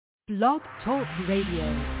Blog Talk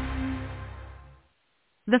Radio.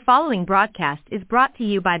 The following broadcast is brought to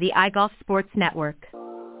you by the iGolf Sports Network.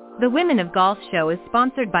 The Women of Golf show is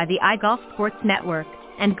sponsored by the iGolf Sports Network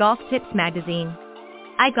and Golf Tips magazine.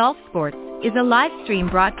 iGolf Sports is a live stream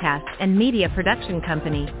broadcast and media production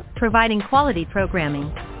company providing quality programming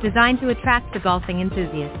designed to attract the golfing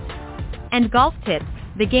enthusiast. And Golf Tips,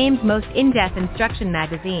 the game's most in-depth instruction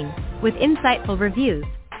magazine, with insightful reviews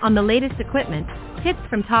on the latest equipment, tips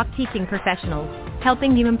from top teaching professionals,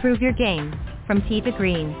 helping you improve your game from tee to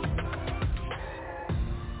green.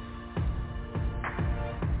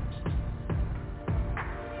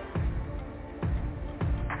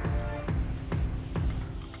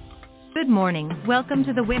 Good morning. Welcome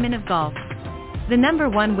to the Women of Golf, the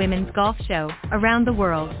 #1 women's golf show around the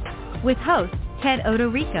world, with hosts Ted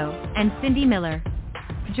Odorico and Cindy Miller.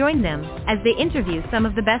 Join them as they interview some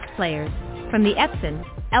of the best players from the Epson,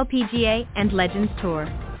 LPGA, and Legends Tour,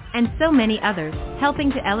 and so many others, helping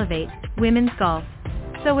to elevate women's golf.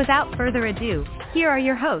 So without further ado, here are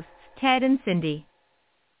your hosts, Ted and Cindy.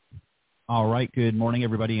 All right, good morning,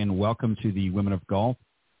 everybody, and welcome to the Women of Golf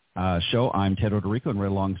show. I'm Ted Odorico, and right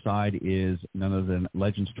alongside is none other than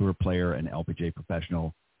Legends Tour player and LPGA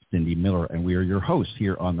professional Cindy Miller, and we are your hosts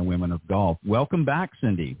here on the Women of Golf. Welcome back,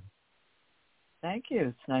 Cindy. Thank you.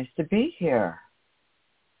 It's nice to be here.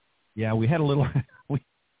 Yeah, we had a little,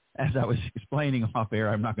 as I was explaining off air,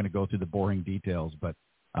 I'm not going to go through the boring details, but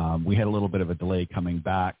we had a little bit of a delay coming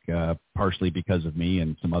back, partially because of me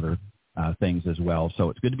and some other things as well. So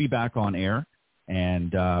it's good to be back on air,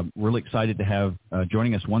 and really excited to have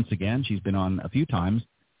joining us once again. She's been on a few times,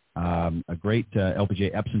 a great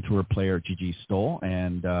LPGA Epson Tour player, Gigi Stoll,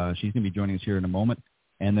 and she's going to be joining us here in a moment.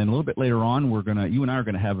 And then a little bit later on, you and I are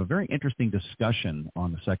going to have a very interesting discussion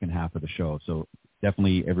on the second half of the show. So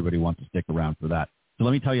definitely everybody wants to stick around for that. So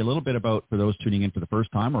let me tell you a little bit about, for those tuning in for the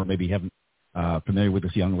first time or maybe haven't familiar with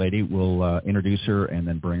this young lady, we'll introduce her and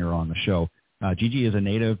then bring her on the show. Gigi is a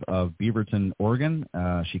native of Beaverton, Oregon.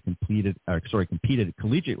 She competed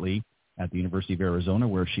collegiately at the University of Arizona,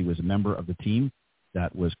 where she was a member of the team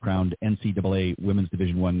that was crowned NCAA Women's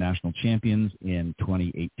Division I National Champions in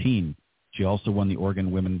 2018. She also won the Oregon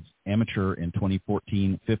Women's Amateur in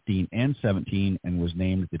 2014, 15, and 17, and was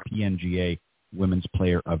named the PNGA Women's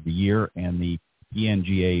Player of the Year and the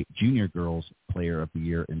PNGA Junior Girls Player of the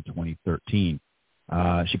Year in 2013.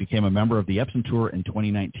 She became a member of the Epson Tour in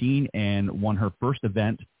 2019 and won her first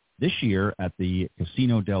event this year at the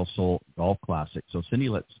Casino del Sol Golf Classic. So, Cindy,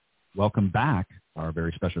 let's welcome back our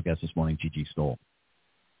very special guest this morning, Gigi Stoll.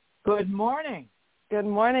 Good morning. Good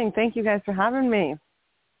morning. Thank you guys for having me.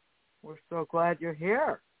 We're so glad you're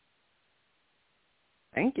here.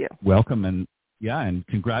 Thank you. Welcome, and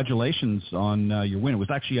congratulations on your win. It was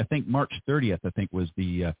actually, I think, March 30th, was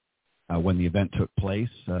the when the event took place,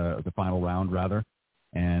 the final round, rather.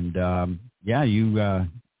 And,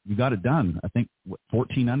 you got it done. I think,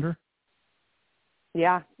 14 under?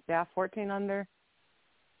 Yeah, 14 under.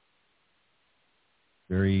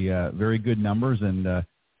 Very, very good numbers, and,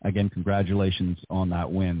 again, congratulations on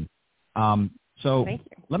that win. So Thank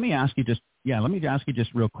you. let me ask you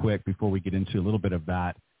just real quick before we get into a little bit of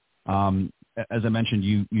that. As I mentioned,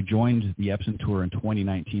 you joined the Epson Tour in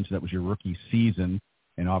 2019, so that was your rookie season.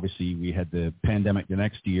 And obviously we had the pandemic the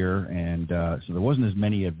next year, and so there wasn't as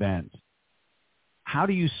many events. How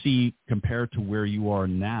do you see, compared to where you are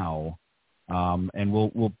now, and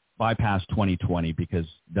we'll bypass 2020 because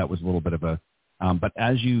that was a little bit of a, but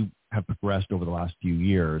as you have progressed over the last few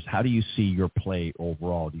years, how do you see your play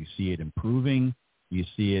overall? Do you see it improving? Do you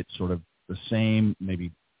see it sort of the same, maybe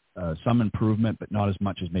some improvement, but not as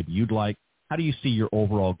much as maybe you'd like? How do you see your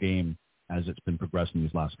overall game as it's been progressing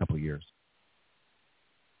these last couple of years?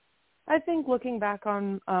 I think looking back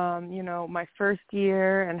on, my first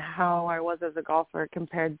year and how I was as a golfer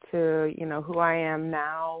compared to, who I am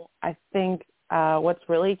now, I think what's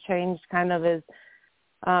really changed kind of is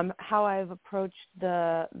how I've approached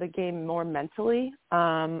the game more mentally.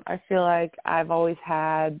 I feel like I've always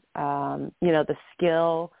had, the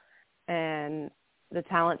skill and the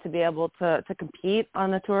talent to be able to compete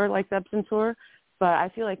on a tour like the Epson Tour. But I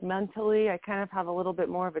feel like mentally I kind of have a little bit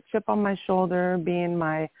more of a chip on my shoulder, being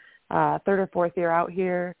my third or fourth year out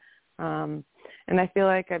here. And I feel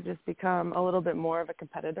like I've just become a little bit more of a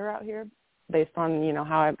competitor out here based on,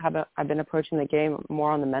 how I've been approaching the game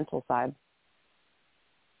more on the mental side.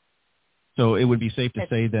 So it would be safe to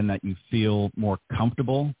say then that you feel more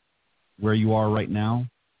comfortable where you are right now?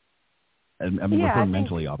 I mean, we're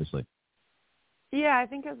mentally, obviously. Yeah, I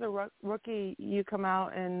think as a rookie, you come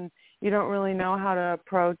out and you don't really know how to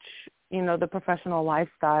approach, the professional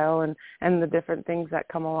lifestyle and the different things that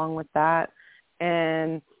come along with that.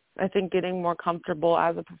 And I think getting more comfortable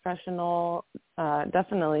as a professional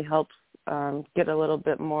definitely helps get a little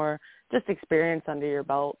bit more just experience under your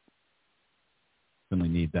belt. Certainly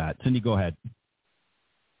need that. Cindy, go ahead.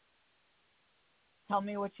 Tell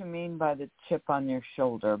me what you mean by the chip on your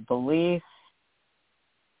shoulder. Belief,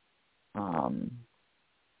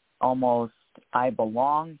 almost I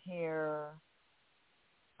belong here,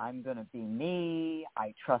 I'm going to be me,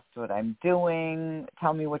 I trust what I'm doing.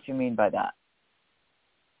 Tell me what you mean by that.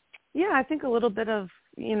 Yeah, I think a little bit of,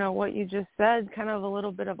 what you just said, kind of a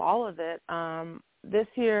little bit of all of it. This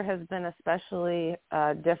year has been especially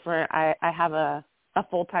different. I have a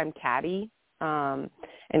full-time caddy, and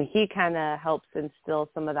he kind of helps instill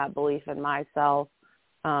some of that belief in myself.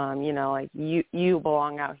 Like you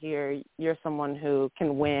belong out here. You're someone who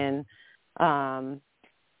can win.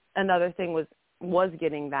 Another thing was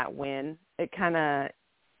getting that win. It kind of,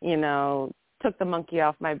 took the monkey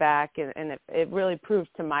off my back, and it really proved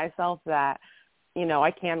to myself that,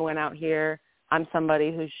 I can win out here. I'm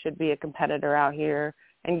somebody who should be a competitor out here,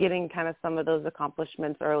 and getting kind of some of those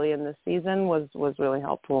accomplishments early in the season was really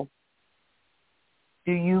helpful.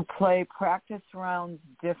 Do you play practice rounds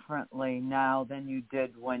differently now than you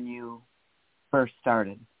did when you first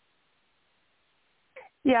started?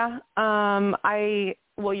 Yeah.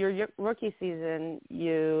 Your rookie season,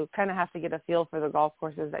 you kind of have to get a feel for the golf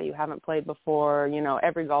courses that you haven't played before.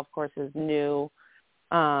 Every golf course is new.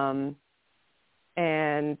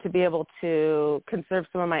 And to be able to conserve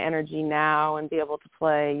some of my energy now and be able to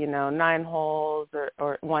play, 9 holes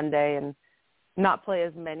or one day and not play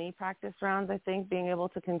as many practice rounds, I think being able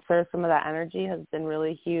to conserve some of that energy has been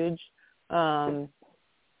really huge. And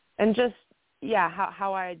just,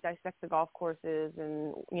 how I dissect the golf courses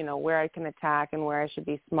and, where I can attack and where I should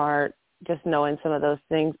be smart, just knowing some of those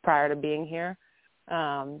things prior to being here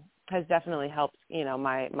has definitely helped,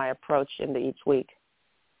 my approach into each week.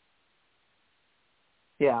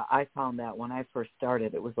 Yeah, I found that when I first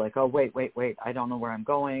started, it was like, oh, wait, I don't know where I'm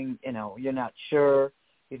going. You're not sure.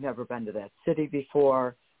 You've never been to that city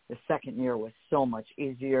before. The second year was so much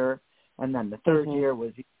easier. And then the third year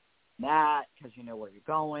was that because you know where you're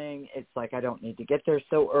going. It's like I don't need to get there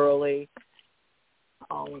so early.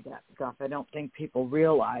 All of that stuff. I don't think people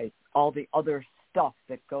realize all the other stuff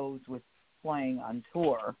that goes with playing on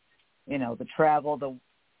tour. The travel,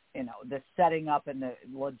 the setting up and the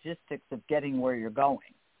logistics of getting where you're going,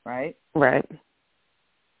 right? Right.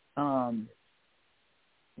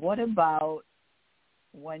 What about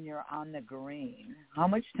when you're on the green? How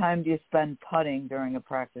much time do you spend putting during a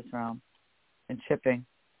practice round and chipping?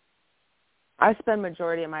 I spend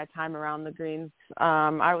majority of my time around the greens.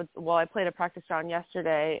 I played a practice round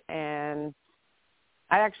yesterday, and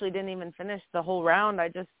I actually didn't even finish the whole round. I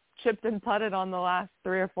just chipped and putted on the last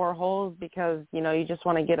 3 or 4 holes because, you just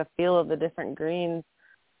want to get a feel of the different greens,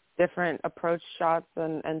 different approach shots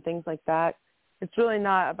and things like that. It's really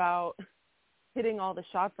not about hitting all the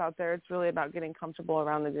shots out there. It's really about getting comfortable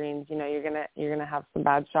around the greens. You're gonna have some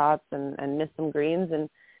bad shots and miss some greens, and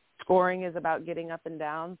scoring is about getting up and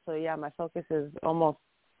down. So, yeah, my focus is almost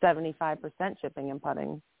 75% chipping and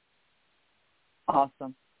putting.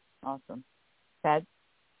 Awesome. Ted?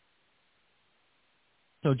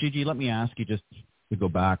 So, Gigi, let me ask you just to go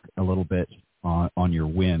back a little bit on your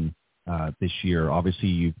win this year.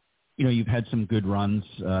 Obviously, you've had some good runs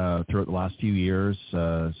throughout the last few years,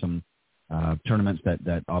 some tournaments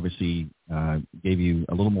that obviously gave you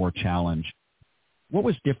a little more challenge. What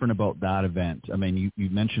was different about that event? I mean, you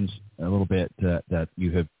mentioned a little bit that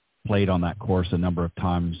you have played on that course a number of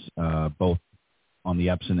times, both on the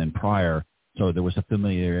Epson and prior. So there was a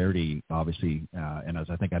familiarity, obviously. And as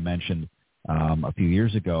I think I mentioned a few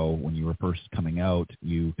years ago, when you were first coming out,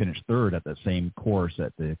 you finished third at the same course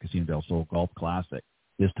at the Casino del Sol Golf Classic.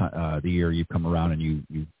 This time, the year you come around and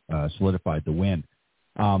you solidified the win.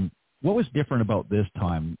 What was different about this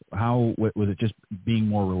time? How was it? Just being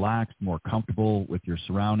more relaxed, more comfortable with your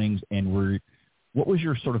surroundings, and what was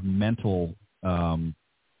your sort of mental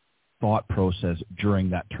thought process during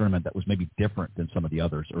that tournament that was maybe different than some of the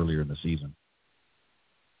others earlier in the season?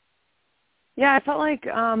 Yeah, I felt like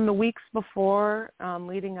the weeks before,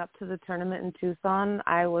 leading up to the tournament in Tucson,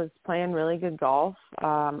 I was playing really good golf.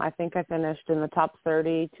 I think I finished in the top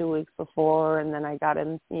 30 2 weeks before, and then I got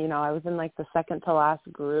in, I was in like the second to last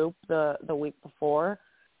group the week before.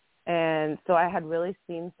 And so I had really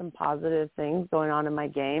seen some positive things going on in my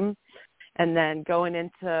game. And then going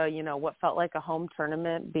into, what felt like a home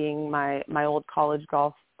tournament, being my old college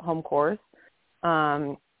golf home course,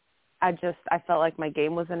 I felt like my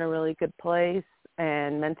game was in a really good place,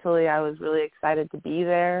 and mentally I was really excited to be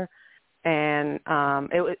there. And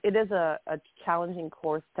it is a challenging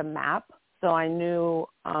course to map. So I knew,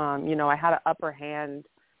 I had an upper hand,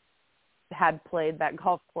 had played that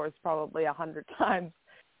golf course probably 100 times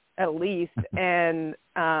at least. And,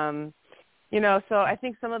 so I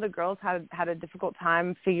think some of the girls had a difficult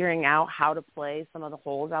time figuring out how to play some of the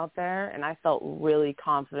holes out there. And I felt really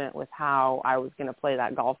confident with how I was going to play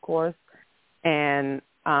that golf course. And,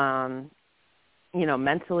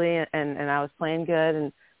 mentally, and I was playing good.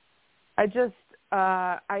 And I just,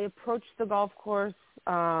 I approached the golf course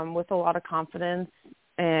with a lot of confidence,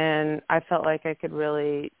 and I felt like I could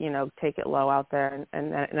really, take it low out there,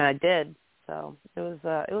 and I did. So it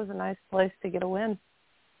was a nice place to get a win.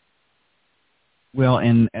 Well,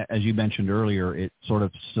 and as you mentioned earlier, it sort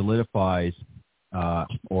of solidifies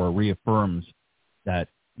or reaffirms that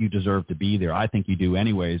you deserve to be there. I think you do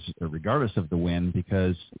anyways, regardless of the win,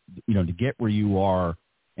 because, to get where you are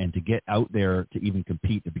and to get out there to even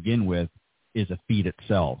compete to begin with is a feat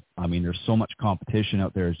itself. I mean, there's so much competition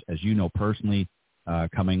out there, as you know personally,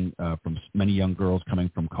 coming from many young girls coming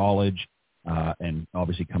from college and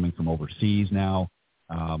obviously coming from overseas now.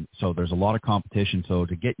 So there's a lot of competition. So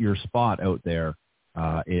to get your spot out there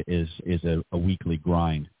is a weekly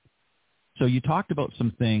grind. So you talked about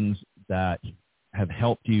some things that have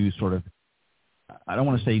helped you sort of, I don't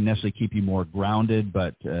want to say necessarily keep you more grounded,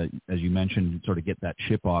 but as you mentioned, sort of get that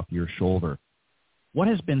chip off your shoulder. What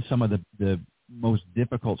has been some of the most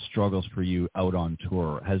difficult struggles for you out on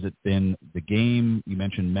tour? Has it been the game? You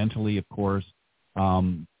mentioned mentally, of course.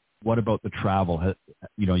 What about the travel?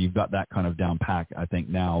 You've got that kind of down pat, I think,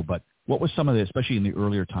 now. But what was some of the, especially in the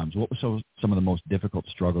earlier times, what was some of the most difficult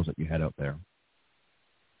struggles that you had out there?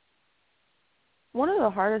 One of the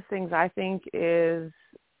hardest things, I think, is,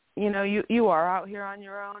 you are out here on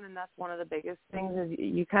your own, and that's one of the biggest things is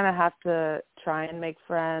you kind of have to try and make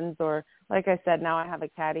friends, or like I said, now I have a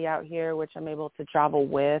caddy out here, which I'm able to travel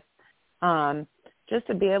with, just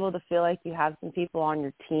to be able to feel like you have some people on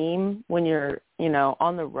your team when you're,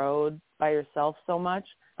 on the road by yourself so much.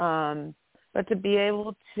 But to be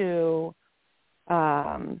able to,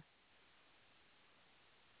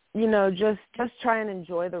 just try and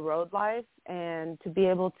enjoy the road life, and to be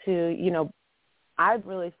able to, I've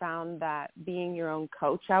really found that being your own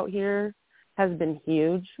coach out here has been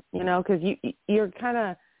huge, because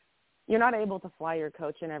you're not able to fly your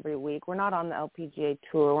coach in every week. We're not on the LPGA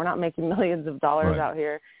tour. We're not making millions of dollars out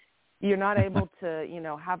here. You're not able to,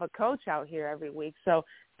 have a coach out here every week. So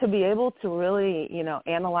to be able to really,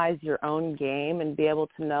 analyze your own game and be able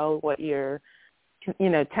to know what your,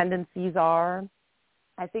 tendencies are,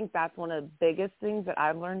 I think that's one of the biggest things that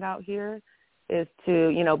I've learned out here is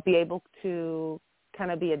to, be able to kind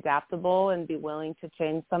of be adaptable and be willing to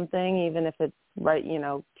change something, even if it's right,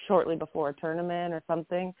 shortly before a tournament or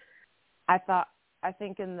something. I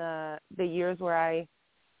think in the years where I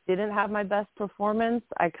didn't have my best performance,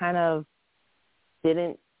 I kind of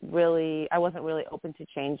I wasn't really open to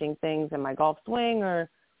changing things in my golf swing or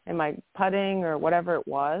in my putting or whatever it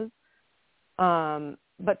was.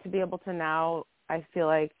 But to be able to now, I feel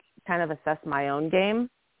like kind of assess my own game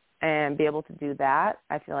and be able to do that,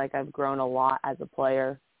 I feel like I've grown a lot as a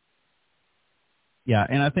player. Yeah,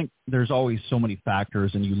 and I think there's always so many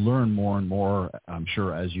factors, and you learn more and more, I'm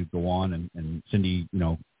sure, as you go on. And Cindy,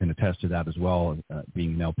 can attest to that as well,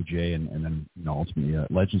 being an LPGA and then, ultimately a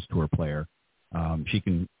Legends Tour player. She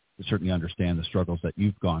can certainly understand the struggles that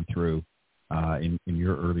you've gone through in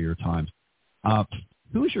your earlier times.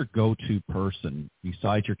 Who is your go-to person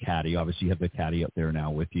besides your caddy? Obviously, you have the caddy up there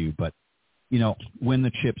now with you, but when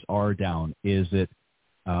the chips are down, is it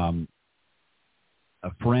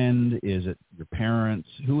a friend? Is it your parents?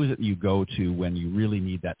 Who is it you go to when you really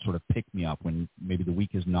need that sort of pick-me-up when maybe the week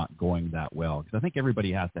is not going that well? Because I think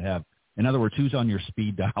everybody has to have, in other words, who's on your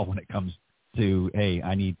speed dial when it comes to, hey,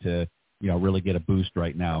 I need to, really get a boost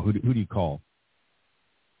right now? Who do you call?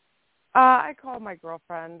 I call my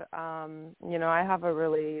girlfriend. I have a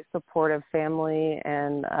really supportive family,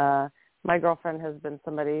 and my girlfriend has been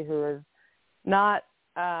somebody who is not,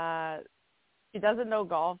 she doesn't know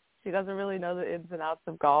golf. She doesn't really know the ins and outs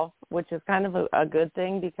of golf, which is kind of a good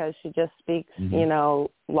thing because she just speaks,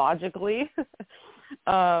 logically.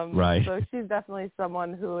 Right. So she's definitely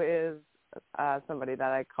someone who is somebody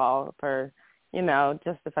that I call for,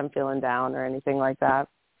 just if I'm feeling down or anything like that.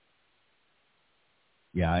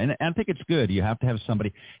 Yeah, and I think it's good. You have to have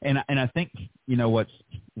somebody. And I think,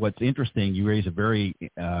 what's interesting, you raise a very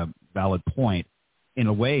valid point. In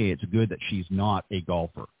a way, it's good that she's not a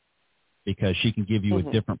golfer, because she can give you a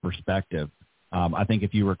different perspective. I think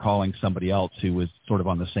if you were calling somebody else who was sort of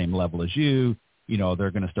on the same level as you,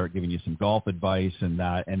 they're going to start giving you some golf advice and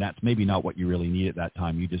that's maybe not what you really need at that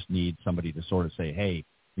time. You just need somebody to sort of say, hey,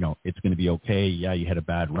 it's going to be okay. Yeah, you had a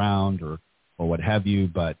bad round, or or what have you,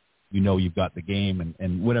 but you've got the game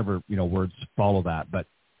and whatever, words follow that. But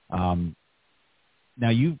now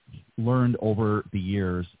you've learned over the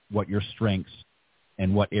years what your strengths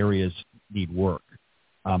and what areas need work.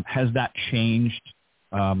 Has that changed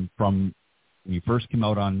from when you first came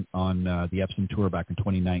out on the Epson tour back in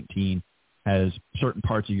 2019? Has certain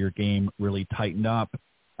parts of your game really tightened up,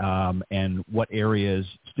 and what areas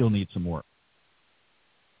still need some work?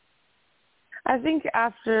 I think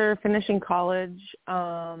after finishing college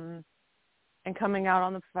and coming out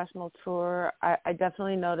on the professional tour, I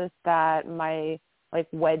definitely noticed that my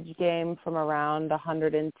wedge game from around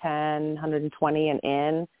 110, 120 and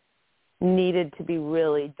in needed to be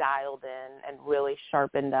really dialed in and really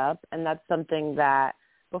sharpened up. And that's something that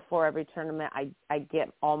before every tournament, I get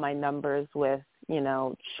all my numbers with,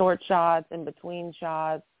 short shots, in between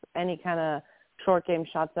shots, any kind of short game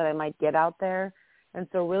shots that I might get out there. And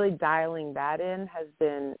so really dialing that in has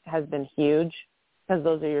been huge, because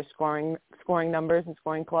those are your scoring numbers and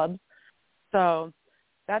scoring clubs. So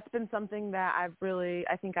that's been something that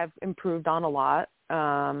I think I've improved on a lot.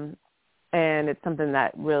 And it's something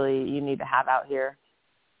that really you need to have out here.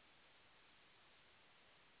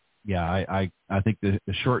 Yeah, I think the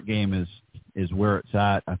short game is where it's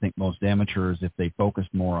at. I think most amateurs, if they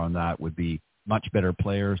focused more on that, would be much better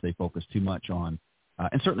players. They focus too much on,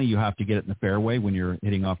 and certainly you have to get it in the fairway when you're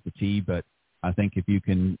hitting off the tee, but I think if you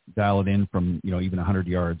can dial it in from, even 100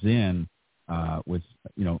 yards in with,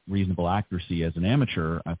 reasonable accuracy as an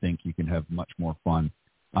amateur, I think you can have much more fun.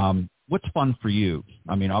 What's fun for you?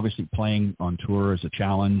 I mean, obviously playing on tour is a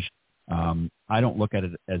challenge. I don't look at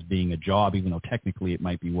it as being a job, even though technically it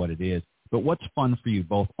might be what it is. But what's fun for you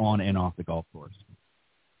both on and off the golf course?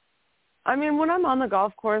 I mean, when I'm on the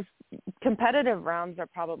golf course, competitive rounds are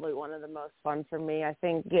probably one of the most fun for me. I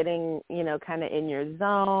think getting, kind of in your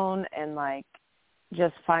zone and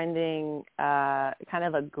just finding kind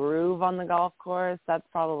of a groove on the golf course, that's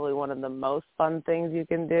probably one of the most fun things you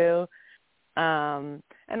can do.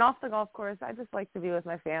 And off the golf course, I just like to be with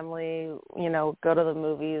my family, go to the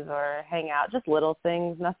movies or hang out, just little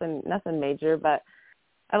things, nothing major, but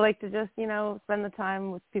I like to just, spend the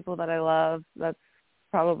time with people that I love. That's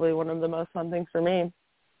probably one of the most fun things for me.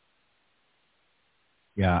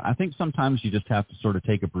 Yeah, I think sometimes you just have to sort of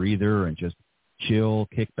take a breather and just chill,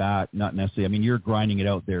 kick back, not necessarily. I mean, you're grinding it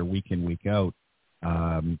out there week in, week out,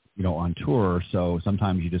 on tour. So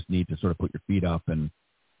sometimes you just need to sort of put your feet up and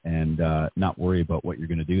not worry about what you're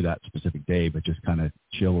going to do that specific day, but just kind of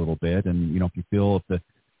chill a little bit. And, if you feel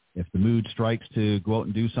if the mood strikes to go out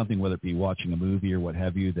and do something, whether it be watching a movie or what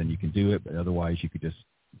have you, then you can do it. But otherwise you could just,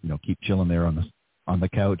 keep chilling there on the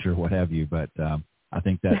couch or what have you. But I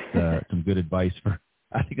think that's some good advice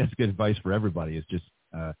I think that's good advice for everybody, is just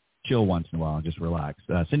chill once in a while and just relax.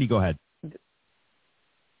 Cindy, go ahead.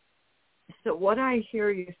 So what I hear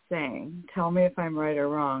you saying, tell me if I'm right or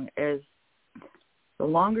wrong, is the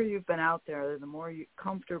longer you've been out there, the more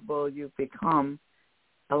comfortable you've become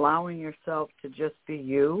allowing yourself to just be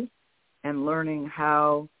you and learning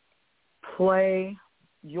how to play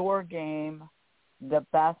your game the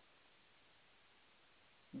best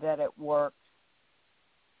that it works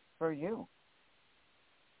for you.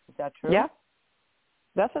 Is that true? Yeah,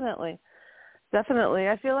 definitely. Definitely.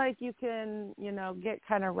 I feel like you can, get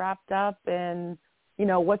kind of wrapped up in,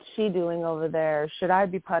 what's she doing over there? Should I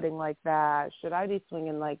be putting like that? Should I be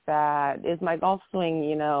swinging like that? Is my golf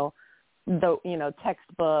swing,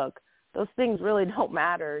 textbook? Those things really don't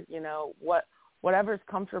matter. Whatever's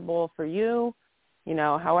comfortable for you,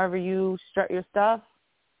 however you strut your stuff,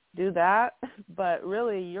 do that. But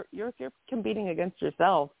really, you're competing against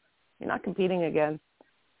yourself. You're not competing against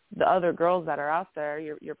the other girls that are out there.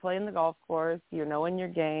 You're playing the golf course. You're knowing your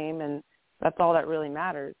game, and that's all that really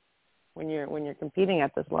matters when you're competing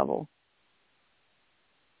at this level.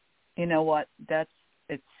 You know what?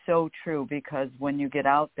 It's so true, because when you get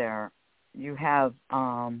out there, you have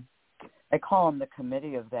I call them the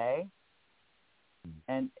committee of they,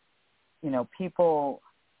 and people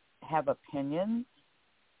have opinions,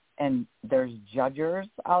 and there's judges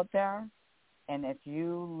out there, and if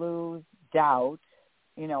you lose doubt,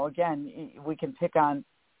 again, we can pick on.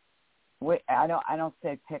 I don't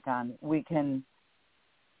say pick on. We can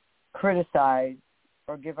criticize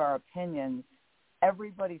or give our opinions.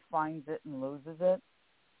 Everybody finds it and loses it.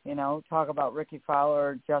 Talk about Ricky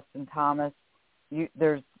Fowler, Justin Thomas.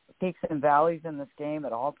 There's peaks and valleys in this game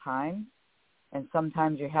at all times, and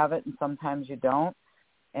sometimes you have it and sometimes you don't.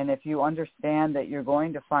 And if you understand that you're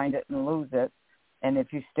going to find it and lose it, and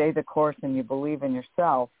if you stay the course and you believe in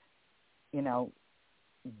yourself,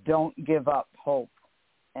 don't give up hope.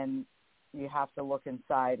 And you have to look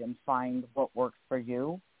inside and find what works for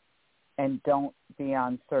you. and don't be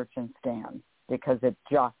on search and scan, because it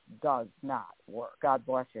just does not work. God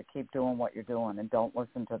bless you. Keep doing what you're doing, and don't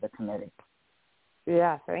listen to the committee.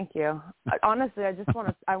 Yeah, thank you. Honestly,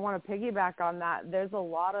 I want to piggyback on that. There's a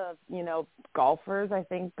lot of, golfers. I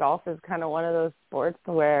think golf is kind of one of those sports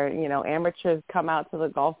where, amateurs come out to the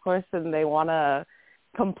golf course and they want to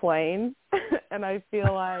complain. And I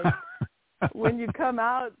feel like when you come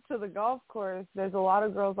out to the golf course, there's a lot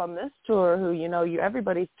of girls on this tour who,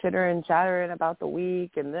 everybody's chittering, chattering about the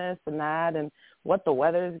week and this and that and what the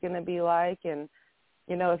weather is going to be like. And,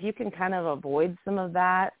 if you can kind of avoid some of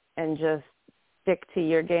that and just stick to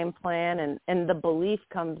your game plan, and the belief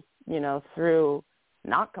comes, through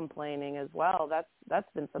not complaining as well. That's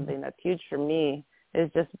been something that's huge for me, is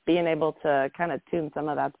just being able to kind of tune some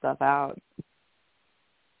of that stuff out.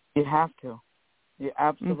 You have to. You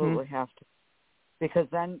absolutely have to. Because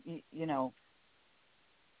then, you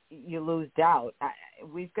lose doubt.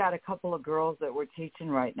 We've got a couple of girls that we're teaching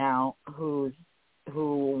right now who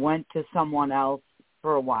went to someone else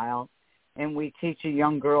for a while, and we teach a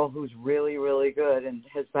young girl who's really, really good and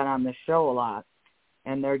has been on the show a lot.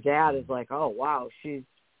 And their dad is like, oh, wow, she's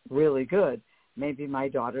really good. Maybe my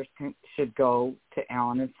daughters should go to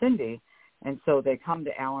Alan and Cindy. And so they come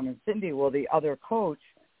to Alan and Cindy. Well, the other coach,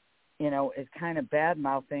 is kind of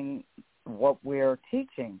bad-mouthing what we're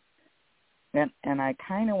teaching. And I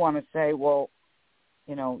kind of want to say, well,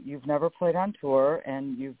 you've never played on tour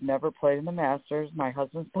and you've never played in the Masters. My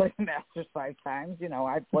husband's played in the Masters 5 times.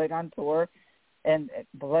 I've played on tour and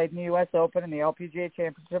played in the U.S. Open and the LPGA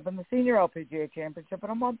Championship and the Senior LPGA Championship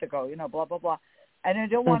a month ago, blah, blah, blah. And I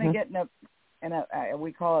don't want to get in a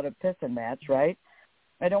we call it a pissing match, right?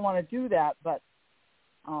 I don't want to do that, but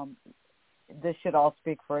this should all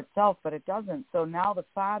speak for itself, but it doesn't. So now the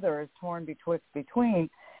father is torn between,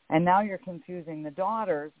 and now you're confusing the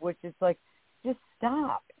daughters, which is like, just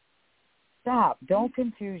stop. Don't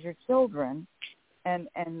confuse your children. And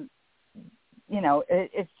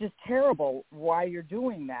it's just terrible why you're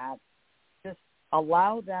doing that. Just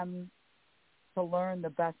allow them to learn the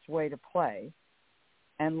best way to play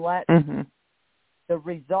and let the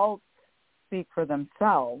results speak for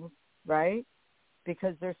themselves, right?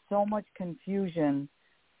 Because there's so much confusion,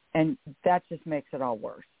 and that just makes it all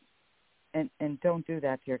worse. And don't do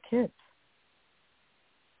that to your kids.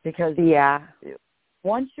 Because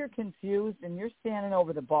once you're confused and you're standing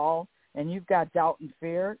over the ball and you've got doubt and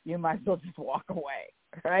fear, you might as well just walk away,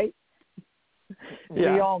 right?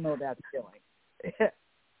 Yeah. We all know that feeling.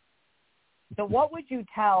 So what would you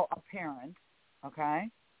tell a parent,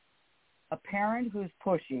 a parent who's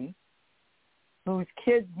pushy, whose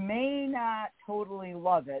kids may not totally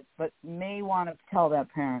love it, but may want to tell that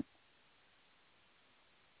parent?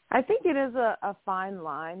 I think it is a fine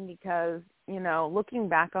line because, looking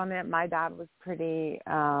back on it, my dad was pretty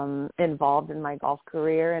involved in my golf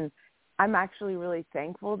career, and I'm actually really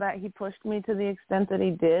thankful that he pushed me to the extent that he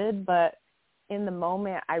did, but in the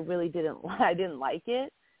moment, I didn't like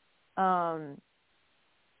it.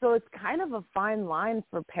 So it's kind of a fine line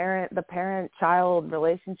for the parent-child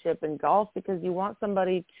relationship in golf, because you want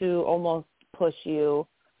somebody to almost push you,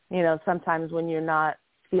 sometimes when you're not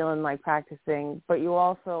feeling like practicing, but you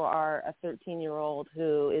also are a 13-year-old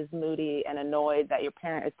who is moody and annoyed that your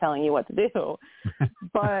parent is telling you what to do.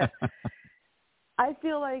 But I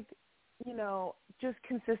feel like, just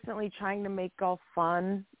consistently trying to make golf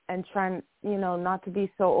fun and trying, not to be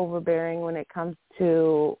so overbearing when it comes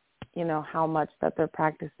to, how much that they're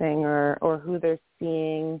practicing or who they're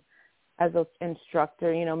seeing as an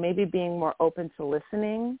instructor, maybe being more open to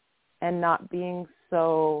listening and not being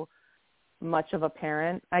so much of a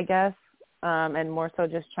parent, I guess, and more so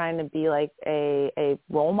just trying to be like a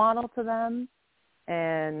role model to them.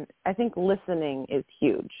 And I think listening is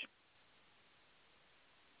huge.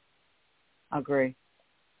 Agree.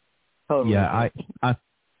 Totally. Yeah,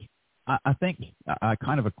 I think I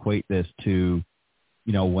kind of equate this to,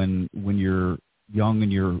 when you're young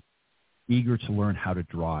and you're eager to learn how to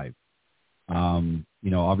drive.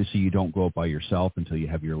 Obviously you don't go out by yourself until you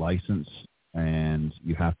have your license, and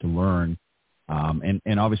you have to learn.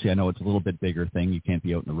 And obviously I know it's a little bit bigger thing. You can't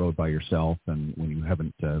be out in the road by yourself, and when you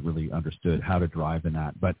haven't really understood how to drive in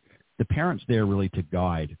that. But the parent's there really to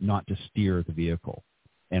guide, not to steer the vehicle.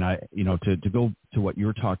 And to go to what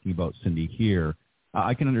you're talking about, Cindy, here,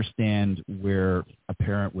 I can understand where a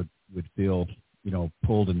parent would feel,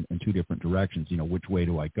 pulled in two different directions. Which way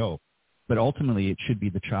do I go? But ultimately, it should be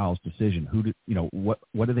the child's decision.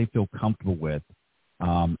 What do they feel comfortable with?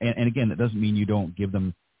 And again, that doesn't mean you don't give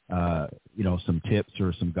them, some tips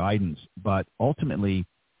or some guidance. But ultimately,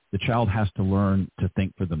 the child has to learn to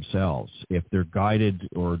think for themselves. If they're guided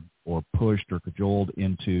or pushed or cajoled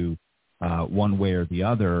into one way or the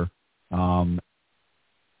other, then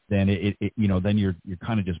then you're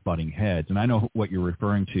kind of just butting heads. And I know what you're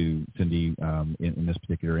referring to, Cindy, in this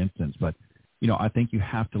particular instance. But I think you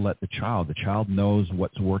have to let the child knows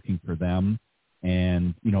what's working for them,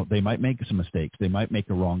 and they might make some mistakes, they might make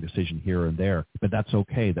a wrong decision here and there, but that's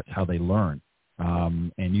okay. That's how they learn.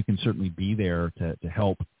 And you can certainly be there to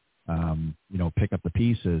help, pick up the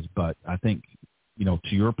pieces. But I think,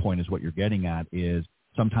 to your point, is what you're getting at is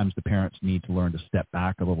sometimes the parents need to learn to step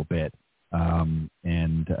back a little bit, and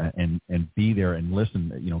be there and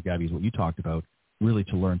listen. Gabby, is what you talked about, really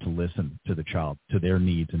to learn to listen to the child, to their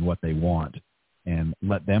needs and what they want, and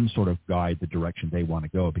let them sort of guide the direction they want to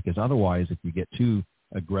go. Because otherwise, if you get too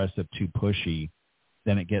aggressive, too pushy,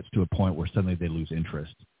 then it gets to a point where suddenly they lose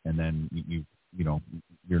interest, and then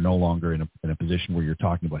you're no longer in a position where you're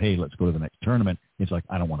talking about, hey, let's go to the next tournament. It's like,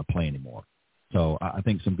 I don't want to play anymore. So I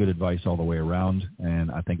think some good advice all the way around, and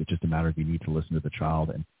I think it's just a matter of you need to listen to the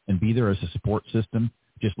child and be there as a support system.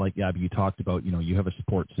 Just like Gabby, you talked about, you have a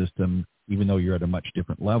support system, even though you're at a much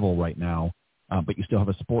different level right now, but you still have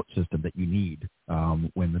a support system that you need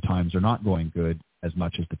when the times are not going good as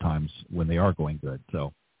much as the times when they are going good.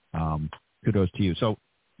 So kudos to you. So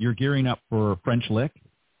you're gearing up for French Lick.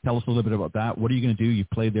 Tell us a little bit about that. What are you going to do? You've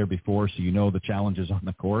played there before, so you know the challenges on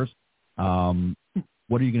the course.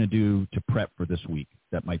 What are you going to do to prep for this week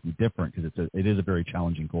that might be different, because it is a very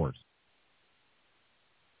challenging course?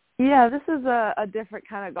 Yeah, this is a different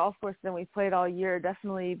kind of golf course than we played all year.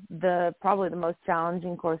 Definitely probably the most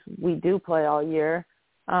challenging course we do play all year.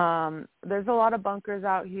 There's a lot of bunkers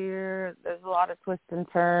out here. There's a lot of twists and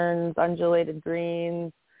turns, undulated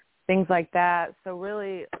greens, things like that. So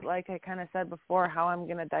really, like I kind of said before, how I'm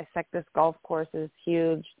going to dissect this golf course is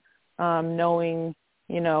huge. Knowing,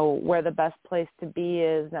 where the best place to be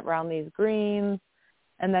is around these greens,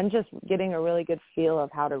 and then just getting a really good feel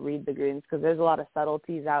of how to read the greens, because there's a lot of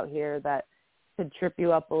subtleties out here that could trip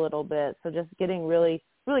you up a little bit. So just getting really,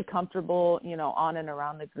 really comfortable, on and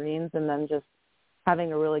around the greens, and then just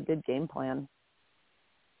having a really good game plan.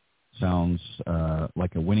 Sounds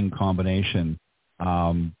like a winning combination.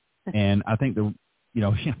 And I think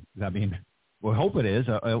I mean, we'll hope it is,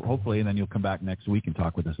 hopefully, and then you'll come back next week and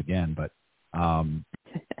talk with us again. But, I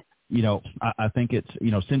think it's,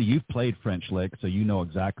 Cindy, you've played French Lick, so you know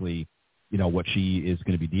exactly, what she is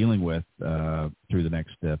going to be dealing with through the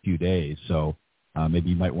next few days. So maybe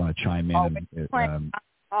you might want to chime in.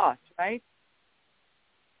 Right?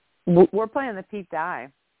 We're playing the Peak Die.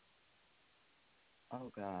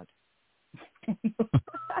 Oh, God.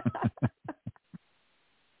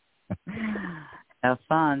 Have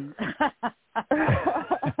fun.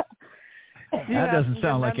 That doesn't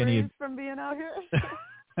sound like any from being out here.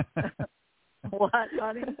 What,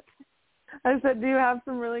 honey? I said, do you have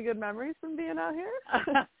some really good memories from being out here?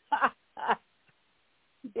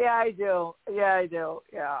 Yeah, I do. Yeah.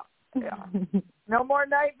 No more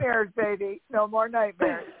nightmares, baby. No more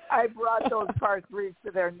nightmares. I brought those par threes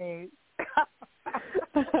to their knees.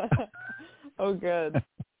 Oh, good.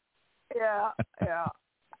 Yeah.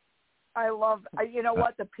 I love, you know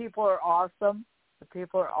what? The people are awesome.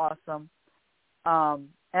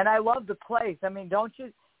 And I love the place. I mean, don't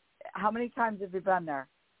you, how many times have you been there?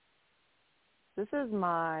 This is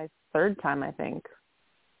my third time, I think.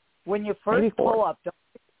 When you first pull up,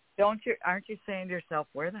 aren't you saying to yourself,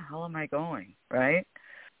 where the hell am I going, right?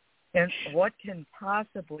 And what can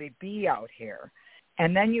possibly be out here?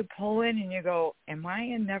 And then you pull in and you go, am I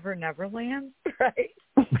in Never Never Land, right?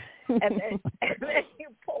 and then you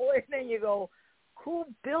pull in and you go, who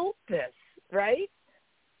built this, right?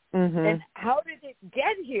 Mm-hmm. And how did it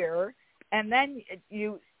get here? And then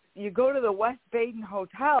you go to the West Baden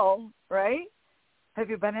Hotel, right? Have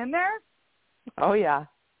you been in there? Oh, yeah.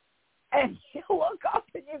 And you look up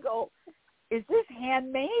and you go, is this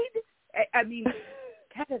handmade? I mean,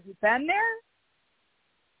 Ted, have you been there?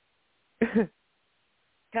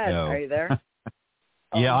 Ted, No. Are you there?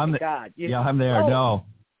 Yeah, I'm there. No,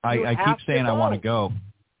 I keep saying I want to go.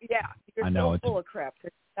 Yeah, you're I know, so full of crap.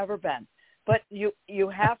 You've never been. But you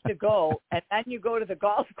have to go, and then you go to the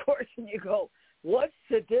golf course and you go, what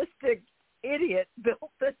sadistic idiot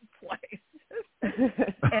built this place?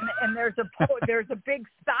 and there's a big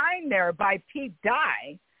sign there by Pete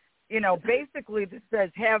Dye, basically that says,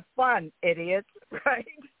 have fun, idiots, right?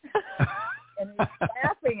 And he's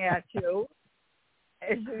laughing at you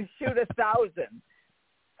as you shoot 1,000.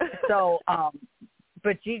 So,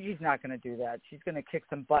 but Gigi's not going to do that. She's going to kick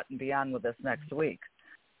some butt and be on with us next week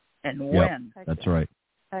and win. Yep, that's right.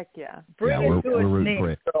 Heck yeah. Bring it to its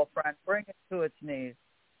knees, girlfriend. Bring it to its knees.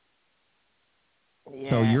 Yeah,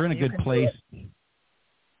 so you're in a good place.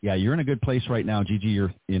 Yeah, you're in a good place right now, Gigi.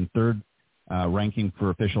 You're in third ranking for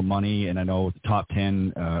official money, and I know the top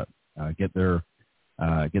 10 get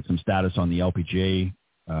some status on the LPGA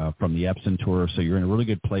from the Epson Tour. So you're in a really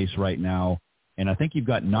good place right now. And I think you've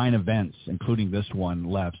got 9 events, including this one,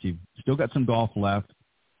 left. So you've still got some golf left.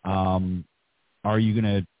 Are you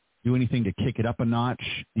going to do anything to kick it up a notch,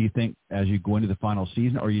 do you think, as you go into the final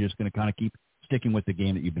season, or are you just going to kind of keep sticking with the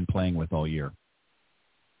game that you've been playing with all year?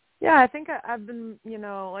 Yeah, I think I've been,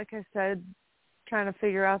 like I said, trying to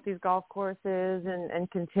figure out these golf courses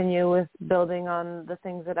and continue with building on the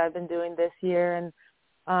things that I've been doing this year. And,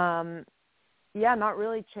 not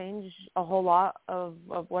really change a whole lot of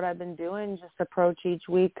what I've been doing, just approach each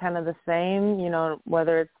week kind of the same,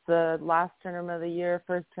 whether it's the last tournament of the year,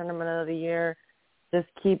 first tournament of the year, just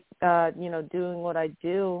keep, doing what I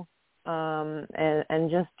do and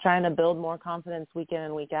just trying to build more confidence week in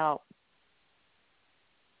and week out.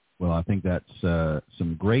 Well, I think that's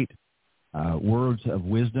some great words of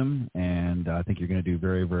wisdom, and I think you're going to do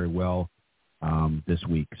very, very well this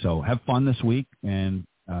week. So have fun this week, and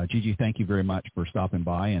Gigi, thank you very much for stopping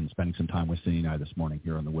by and spending some time with Cindy and I this morning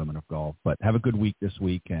here on the Women of Golf. But have a good week this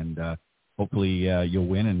week, and hopefully you'll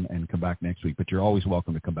win and come back next week. But you're always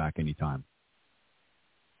welcome to come back anytime.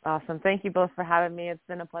 Awesome. Thank you both for having me. It's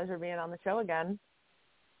been a pleasure being on the show again.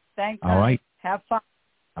 Thanks. All right. Have fun.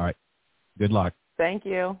 All right. Good luck. Thank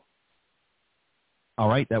you. All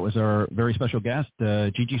right. That was our very special guest,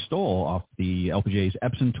 Gigi Stoll, off the LPGA's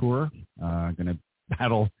Epson Tour. Going to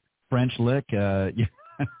battle French Lick.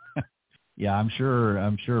 Yeah, I'm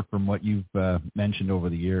sure from what you've mentioned over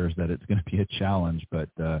the years that it's going to be a challenge. But,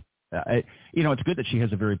 it's good that she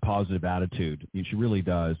has a very positive attitude. She really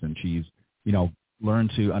does. And she's,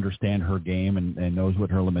 learned to understand her game and knows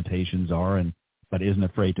what her limitations are, but isn't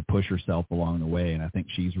afraid to push herself along the way. And I think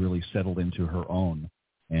she's really settled into her own,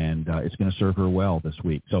 and it's going to serve her well this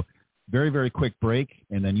week. So very, very quick break,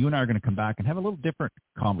 and then you and I are going to come back and have a little different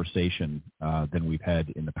conversation than we've had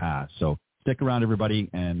in the past. So stick around, everybody,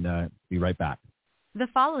 and be right back. The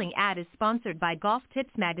following ad is sponsored by Golf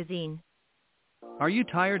Tips Magazine. Are you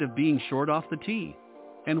tired of being short off the tee?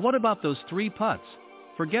 And what about those 3 putts?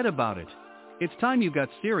 Forget about it. It's time you got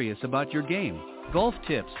serious about your game. Golf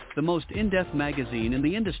Tips, the most in-depth magazine in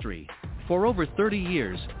the industry. For over 30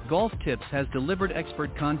 years, Golf Tips has delivered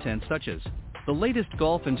expert content such as the latest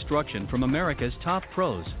golf instruction from America's top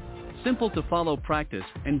pros, simple-to-follow practice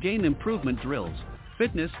and game improvement drills,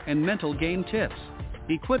 fitness and mental game tips,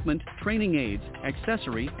 equipment, training aids,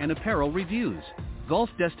 accessory and apparel reviews,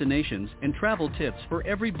 golf destinations and travel tips for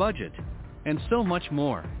every budget, and so much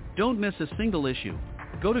more. Don't miss a single issue.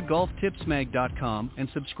 Go to golftipsmag.com and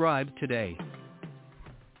subscribe today.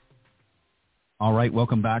 All right,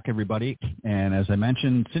 welcome back, everybody. And as I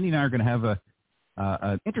mentioned, Cindy and I are going to have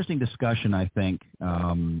an interesting discussion, I think,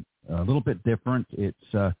 a little bit different.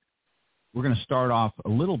 We're going to start off a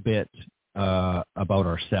little bit about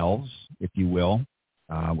ourselves, if you will,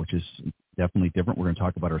 which is definitely different. We're going to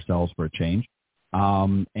talk about ourselves for a change.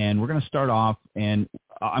 And we're going to start off, and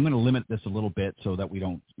I'm going to limit this a little bit so that we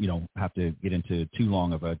don't, have to get into too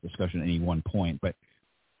long of a discussion at any one point. But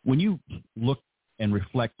when you look and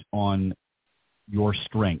reflect on your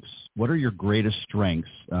strengths, what are your greatest strengths,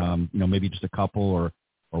 maybe just a couple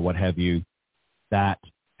or what have you, that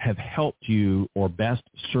have helped you or best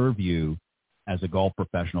serve you as a golf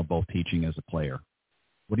professional, both teaching as a player?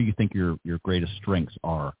 What do you think your greatest strengths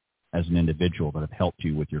are as an individual that have helped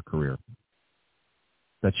you with your career?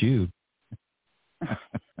 That's you.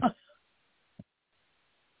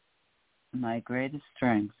 My greatest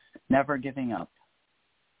strengths, never giving up.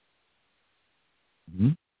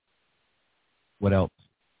 Mm-hmm. What else?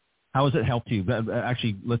 How has it helped you?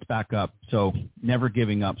 Actually, let's back up. So never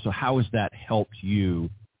giving up. So how has that helped you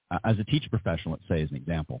as a teacher professional, let's say, as an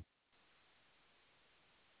example?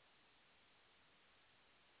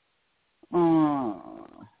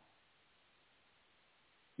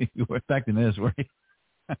 You were expecting this, were you?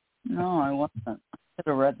 No, I wasn't. I should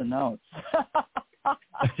have read the notes.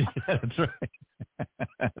 Yeah, that's right.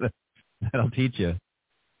 That'll teach you.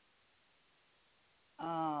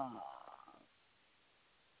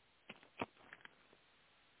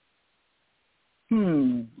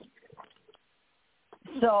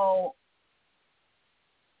 So,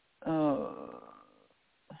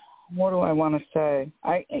 what do I want to say?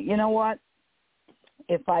 You know what?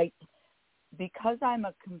 Because I'm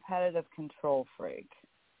a competitive control freak,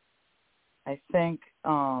 I think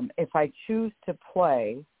if I choose to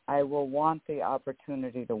play, I will want the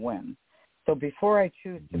opportunity to win. So before I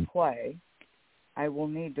choose to play, I will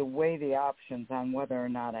need to weigh the options on whether or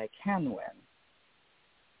not I can win.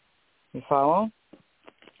 You follow?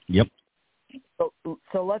 Yep.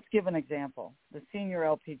 So let's give an example. The Senior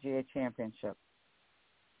LPGA Championship.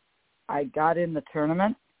 I got in the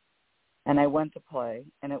tournament, and I went to play,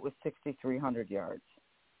 and it was 6,300 yards.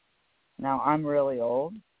 Now, I'm really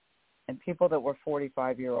old, and people that were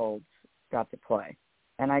 45-year-olds got to play.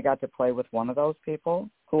 And I got to play with one of those people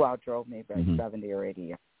who outdrove me by 70 or 80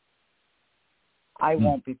 yards. I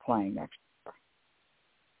won't be playing next year.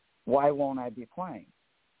 Why won't I be playing?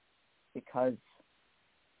 Because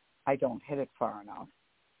I don't hit it far enough,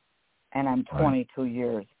 and I'm 22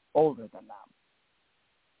 years older than them.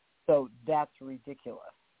 So that's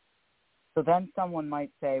ridiculous. So then someone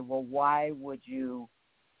might say, well, why would you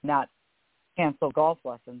not cancel golf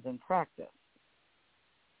lessons in practice?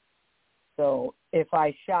 So if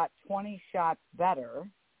I shot 20 shots better,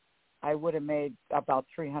 I would have made about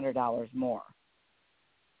 $300 more.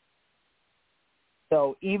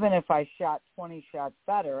 So even if I shot 20 shots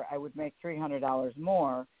better, I would make $300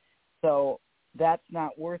 more. So that's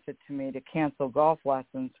not worth it to me to cancel golf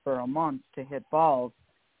lessons for a month to hit balls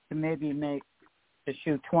to maybe to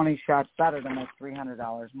shoot 20 shots better to make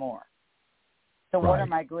 $300 more. So what are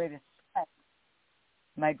my greatest strengths?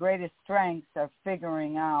 My greatest strengths are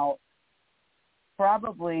figuring out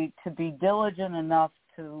probably to be diligent enough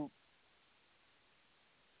to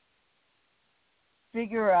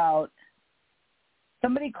figure out.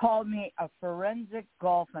 Somebody called me a forensic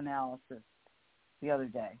golf analysis the other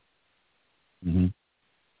day. Mm-hmm.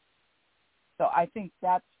 So I think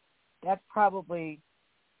that's probably,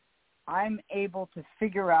 I'm able to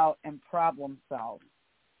figure out and problem solve.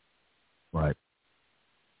 Right.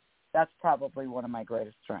 That's probably one of my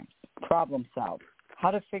greatest strengths. Problem solve. How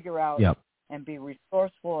to figure out and be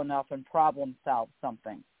resourceful enough and problem solve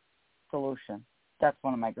something. Solution. That's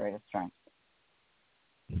one of my greatest strengths.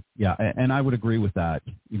 Yeah, and I would agree with that,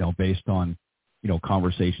 based on,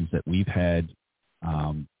 conversations that we've had,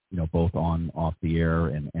 both on off the air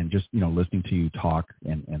and just, listening to you talk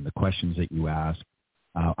and the questions that you ask.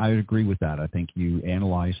 I would agree with that. I think you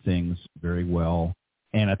analyze things very well,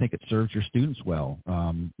 and I think it serves your students well.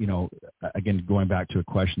 Again, going back to a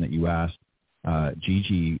question that you asked,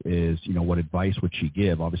 Gigi, is, what advice would she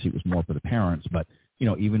give? Obviously, it was more for the parents, but,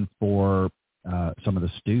 even for some of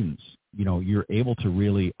the students, you're able to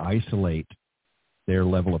really isolate their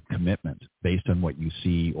level of commitment based on what you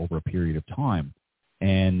see over a period of time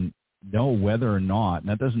and know whether or not, and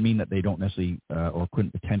that doesn't mean that they don't necessarily or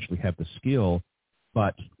couldn't potentially have the skill,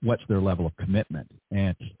 but what's their level of commitment?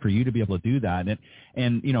 And for you to be able to do that,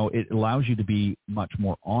 and it allows you to be much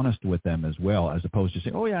more honest with them as well, as opposed to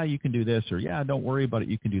saying, oh, yeah, you can do this, or yeah, don't worry about it,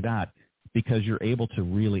 you can do that, because you're able to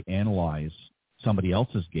really analyze somebody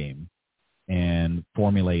else's game and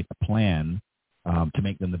formulate a plan to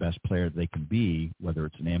make them the best player they can be, whether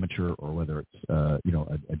it's an amateur or whether it's a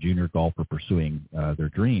junior golfer pursuing their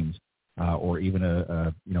dreams, or even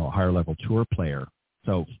a higher level tour player.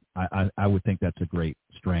 So I would think that's a great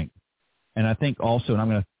strength. And I think also, and I'm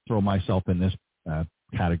going to throw myself in this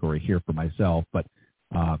category here for myself, but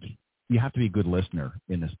you have to be a good listener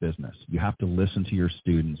in this business. You have to listen to your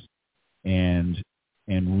students and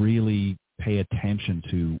really pay attention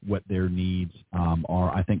to what their needs are.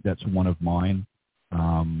 I think that's one of mine.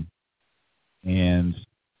 And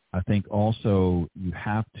I think also you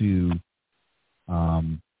have to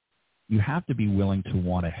be willing to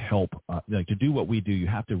want to help, to do what we do. You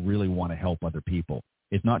have to really want to help other people.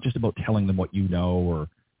 It's not just about telling them what you know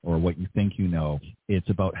or what you think you know. It's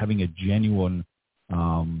about having a genuine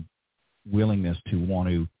willingness to want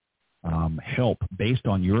to help based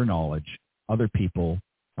on your knowledge other people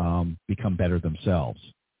become better themselves.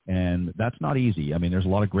 And that's not easy. I mean, there's a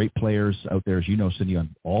lot of great players out there, as you know, Cindy, on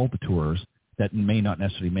all the tours that may not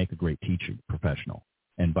necessarily make a great teaching professional,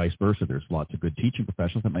 and vice versa. There's lots of good teaching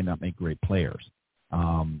professionals that may not make great players.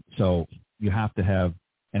 So you have to have,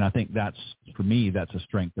 and I think that's, for me, that's a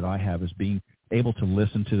strength that I have, is being able to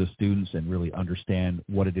listen to the students and really understand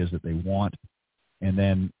what it is that they want, and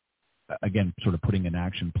then, again, sort of putting an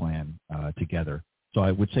action plan together. So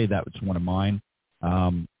I would say that it's one of mine.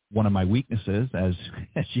 One of my weaknesses, as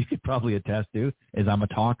you could probably attest to, is I'm a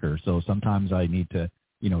talker. So sometimes I need to,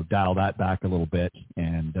 dial that back a little bit,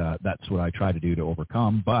 and that's what I try to do to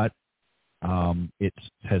overcome. But it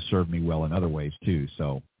has served me well in other ways too.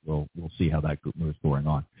 So we'll see how that moves going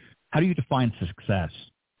on. How do you define success?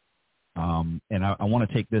 And I want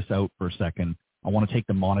to take this out for a second. I want to take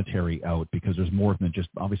the monetary out, because there's more than just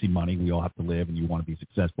obviously money. We all have to live, and you want to be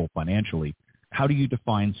successful financially. How do you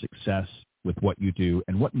define success with what you do,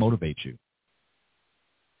 and what motivates you?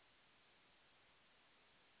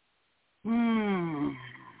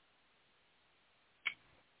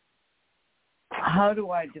 How do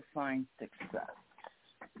I define success?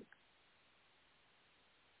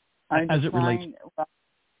 as it relates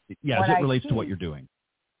to what you're doing.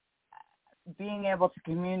 Being able to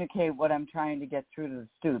communicate what I'm trying to get through to the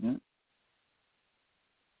student.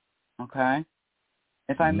 Okay?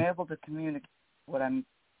 If I'm able to communicate what I'm,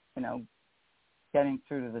 getting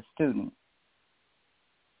through to the student,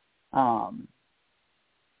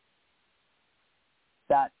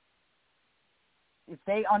 that if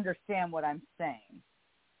they understand what I'm saying,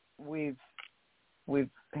 we've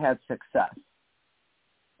had success.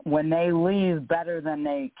 When they leave better than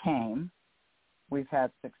they came, we've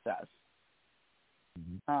had success.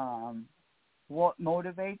 What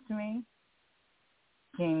motivates me?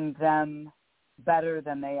 Seeing them better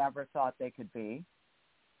than they ever thought they could be.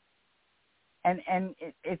 And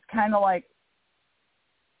it's kind of like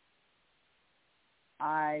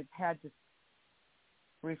I've had to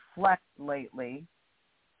reflect lately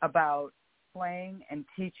about playing and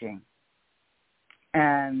teaching.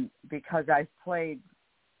 And because I've played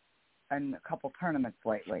in a couple tournaments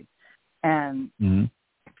lately. And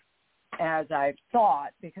as I've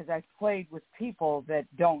thought, because I've played with people that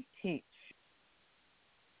don't teach.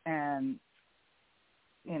 And,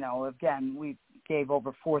 again, we gave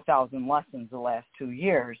over 4,000 lessons the last 2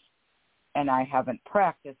 years, and I haven't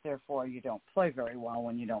practiced. Therefore, you don't play very well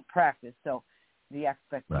when you don't practice. So the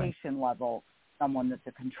expectation level, someone that's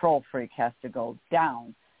a control freak, has to go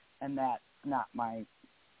down, and that's not my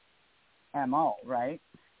MO, right?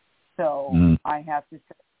 So I have to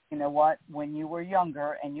say, you know what, when you were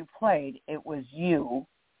younger and you played, it was you.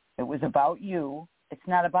 It was about you. It's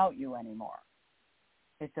not about you anymore.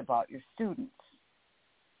 It's about your students.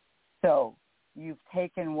 So you've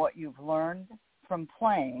taken what you've learned from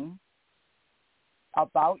playing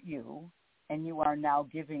about you, and you are now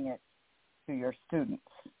giving it to your students.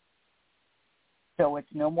 So it's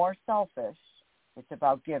no more selfish. It's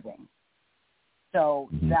about giving. So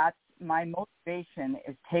that's my motivation,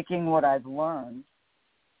 is taking what I've learned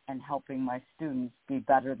and helping my students be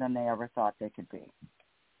better than they ever thought they could be.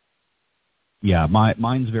 Yeah,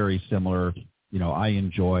 mine's very similar.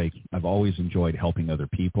 I've always enjoyed helping other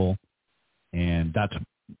people, and that's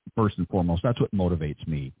first and foremost, that's what motivates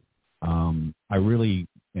me. I really,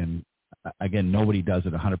 and again, nobody does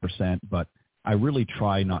it 100%, but I really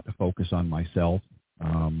try not to focus on myself,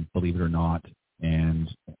 believe it or not. And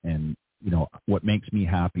what makes me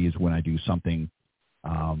happy is when I do something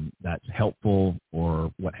that's helpful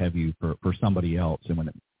or what have you for somebody else. And when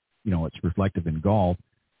it's reflective in golf.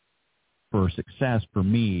 For success for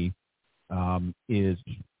me is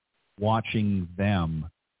watching them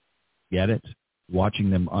get it, watching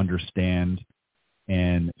them understand,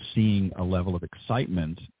 and seeing a level of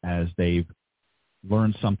excitement as they've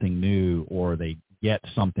learned something new, or they get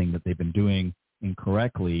something that they've been doing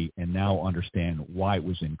incorrectly and now understand why it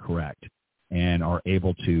was incorrect and are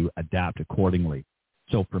able to adapt accordingly.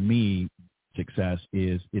 So for me, success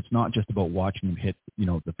is, it's not just about watching them hit,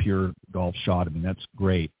 the pure golf shot. I mean, that's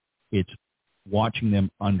great. It's watching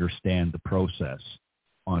them understand the process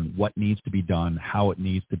on what needs to be done, how it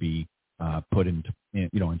needs to be put into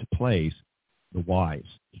place, the whys,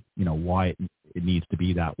 why it needs to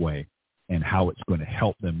be that way, and how it's going to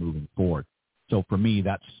help them moving forward. So for me,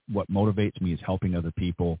 that's what motivates me, is helping other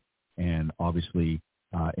people, and obviously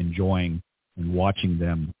enjoying and watching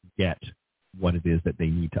them get what it is that they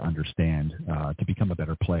need to understand to become a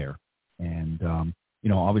better player. And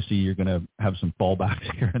obviously you're going to have some fallbacks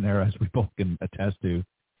here and there, as we both can attest to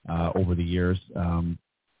over the years.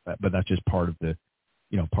 But that's just part of the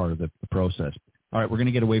process. All right, we're going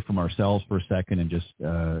to get away from ourselves for a second and just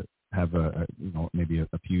have maybe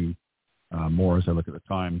a few more as I look at the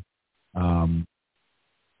time.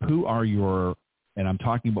 Who are your, and I'm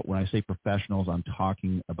talking about, when I say professionals, I'm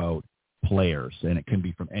talking about players, and it can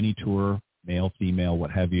be from any tour, male, female,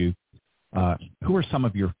 what have you. Who are some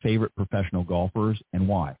of your favorite professional golfers, and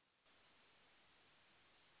why?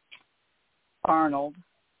 Arnold.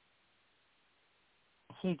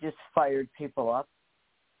 He just fired people up,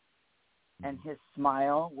 and his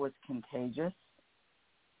smile was contagious,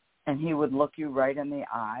 and he would look you right in the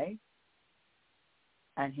eye,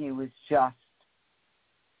 and he was just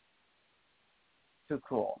too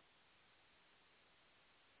cool.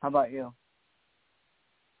 How about you?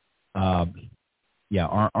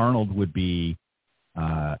 Arnold would be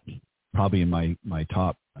probably in my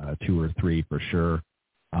top 2 or 3 for sure.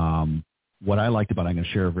 What I liked about, I'm going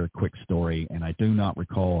to share a very quick story, and I do not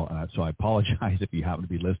recall, so I apologize if you happen to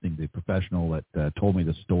be listening, the professional that told me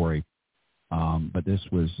the story. But this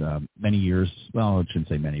was many years, well, I shouldn't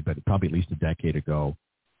say many, but probably at least a decade ago.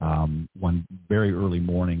 One very early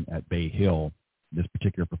morning at Bay Hill, this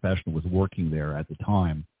particular professional was working there at the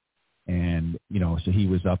time, And, so he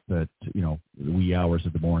was up at, the wee hours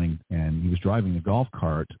of the morning, and he was driving a golf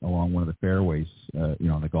cart along one of the fairways,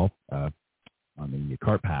 on the golf, on the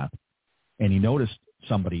cart path. And he noticed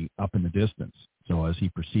somebody up in the distance. So as he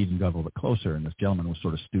proceeded and got a little bit closer, and this gentleman was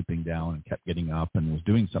sort of stooping down and kept getting up and was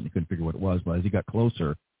doing something, he couldn't figure what it was. But as he got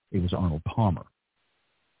closer, it was Arnold Palmer.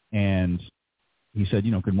 And he said,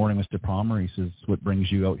 good morning, Mr. Palmer. He says, what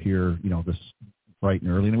brings you out here, this bright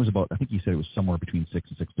and early? And it was about, I think he said it was somewhere between 6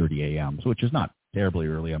 and 6:30 a.m., so which is not terribly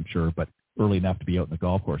early, I'm sure, but early enough to be out in the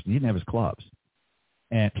golf course. And he didn't have his clubs.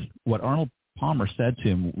 And what Arnold Palmer said to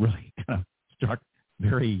him really kind of struck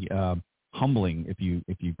very humbling, if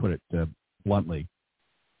you put it bluntly.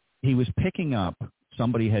 He was picking up,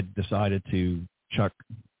 somebody had decided to chuck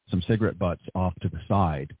some cigarette butts off to the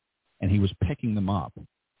side, and he was picking them up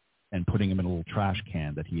and putting them in a little trash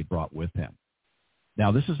can that he had brought with him.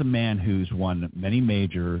 Now, this is a man who's won many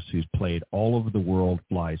majors, who's played all over the world,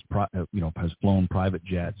 has flown private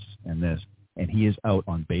jets and he is out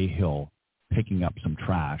on Bay Hill picking up some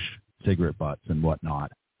trash, cigarette butts and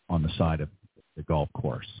whatnot on the side of the golf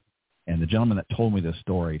course. And the gentleman that told me this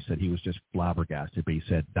story said he was just flabbergasted, but he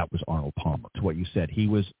said that was Arnold Palmer. To what you said, he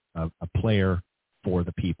was a player for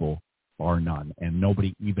the people, bar none, and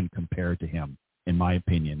nobody even compared to him, in my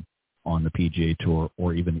opinion, on the PGA Tour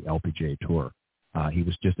or even the LPGA Tour. He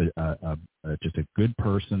was just a good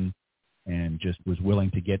person and just was willing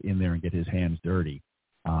to get in there and get his hands dirty.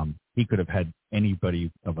 He could have had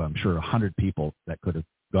anybody of, I'm sure, 100 people that could have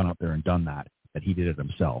gone up there and done that he did it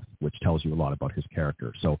himself, which tells you a lot about his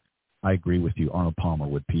character. So I agree with you. Arnold Palmer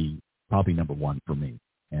would be probably number one for me,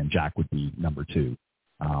 and Jack would be number two.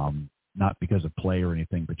 Not because of play or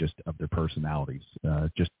anything, but just of their personalities,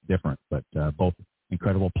 just different, but both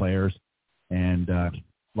incredible players and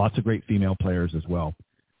lots of great female players as well.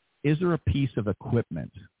 Is there a piece of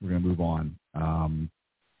equipment, we're going to move on,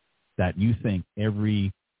 that you think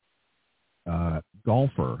every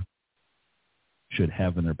golfer should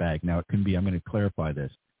have in their bag? Now, it can be, I'm going to clarify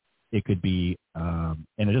this, it could be, and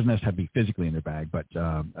it doesn't necessarily have to be physically in their bag, but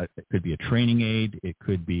it could be a training aid, it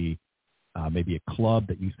could be maybe a club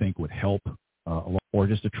that you think would help, or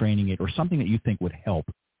just a training aid, or something that you think would help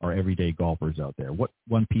our everyday golfers out there. What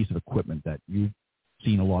one piece of equipment that you've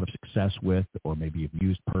seen a lot of success with, or maybe you've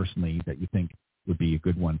used personally, that you think would be a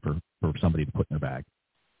good one for somebody to put in their bag?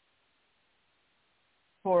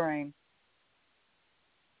 Tour Aim.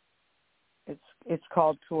 It's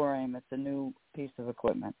called Tour Aim. It's a new piece of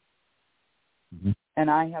equipment. Mm-hmm. And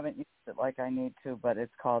I haven't used it like I need to, but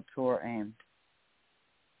it's called Tour Aim.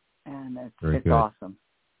 And it's awesome.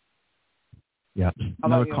 Yeah.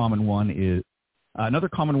 Another common one,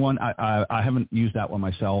 I haven't used that one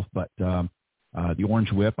myself, but the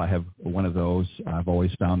Orange Whip, I have one of those. I've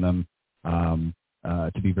always found them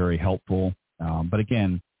to be very helpful. But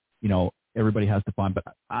again, everybody has to find. But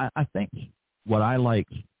I think what I like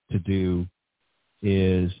to do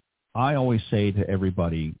is I always say to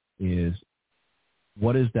everybody is,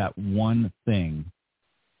 what is that one thing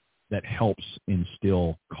that helps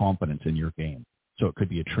instill confidence in your game? So it could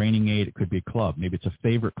be a training aid, it could be a club, maybe it's a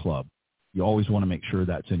favorite club. You always want to make sure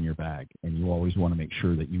that's in your bag, and you always want to make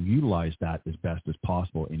sure that you utilize that as best as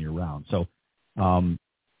possible in your round. So,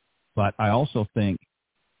 but I also think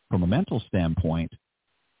from a mental standpoint,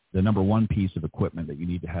 the number one piece of equipment that you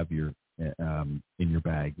need to have in your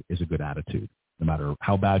bag is a good attitude. No matter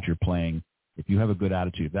how bad you're playing, if you have a good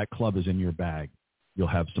attitude, if that club is in your bag, you'll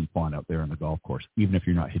have some fun out there on the golf course, even if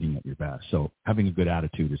you're not hitting at your best. So having a good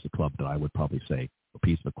attitude is the club that I would probably say a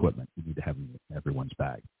piece of equipment you need to have in everyone's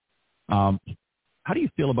bag. How do you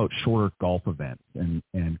feel about shorter golf events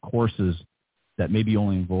and courses that maybe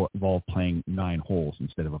only involve playing 9 holes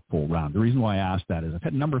instead of a full round? The reason why I ask that is I've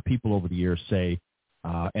had a number of people over the years say,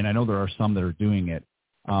 and I know there are some that are doing it,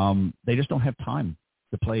 they just don't have time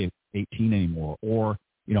to play 18 anymore, or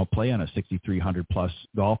play on a 6,300 plus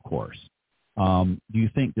golf course. Do you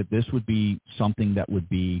think that this would be something that would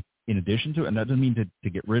be in addition to it? And that doesn't mean to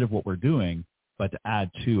get rid of what we're doing, but to add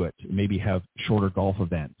to it, maybe have shorter golf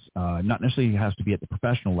events. Not necessarily has to be at the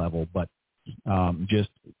professional level, but just,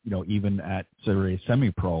 even at say,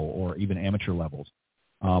 semi-pro or even amateur levels.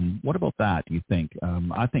 What about that, do you think?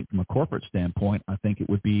 I think from a corporate standpoint, I think it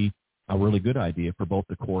would be a really good idea for both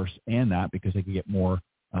the course and that, because they could get more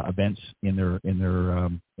events in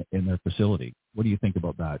their facility. What do you think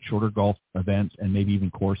about that? Shorter golf events and maybe even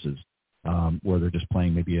courses where they're just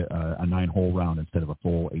playing maybe a 9-hole round instead of a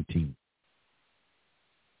full 18.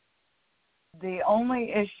 The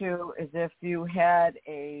only issue is if you had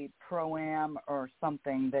a pro-am or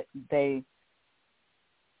something that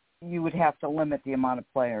you would have to limit the amount of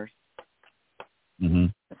players. Mm-hmm.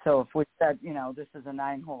 So if we said, this is a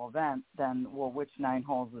 9-hole event, then, well, which 9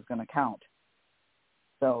 holes is going to count?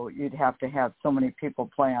 So you'd have to have so many people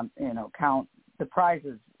play on, count the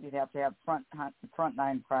prizes. You'd have to have front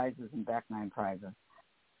 9 prizes and back 9 prizes.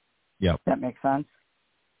 Yep. That makes sense?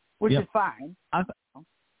 Which is fine.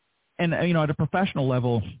 And, at a professional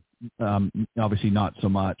level, obviously not so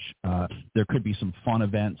much. There could be some fun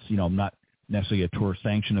events, not necessarily a tour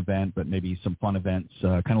sanction event, but maybe some fun events,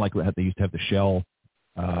 kind of like they used to have the Shell,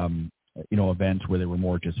 events where they were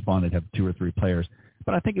more just fun. They'd have 2 or 3 players.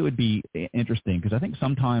 But I think it would be interesting because I think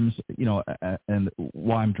sometimes, and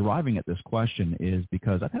why I'm deriving at this question is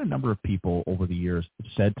because I've had a number of people over the years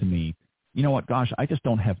said to me, you know what, gosh, I just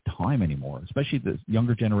don't have time anymore, especially the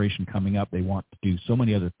younger generation coming up. They want to do so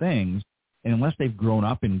many other things. And unless they've grown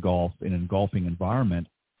up in golf, in a golfing environment,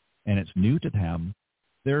 and it's new to them,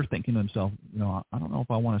 they're thinking to themselves, I don't know if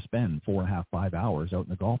I want to spend 4.5, 5 hours out in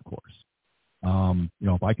the golf course.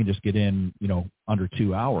 If I can just get in, under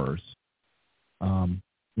 2 hours, I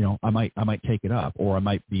might take it up, or I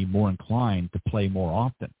might be more inclined to play more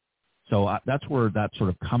often. So that's where that's sort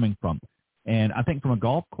of coming from. And I think from a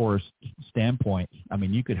golf course standpoint,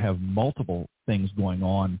 you could have multiple things going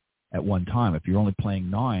on at one time. If you're only playing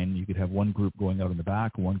 9, you could have one group going out in the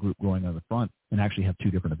back, one group going out in the front, and actually have 2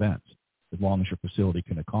 different events, as long as your facility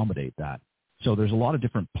can accommodate that. So there's a lot of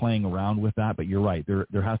different playing around with that, but you're right.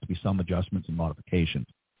 There has to be some adjustments and modifications.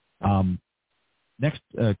 Next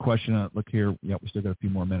question, look here. Yeah, we still got a few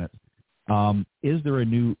more minutes. Is there a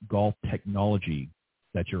new golf technology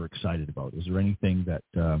that you're excited about? Is there anything that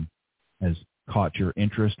has caught your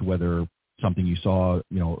interest, whether something you saw,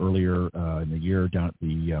 earlier in the year down at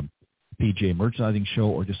the PGA Merchandising Show,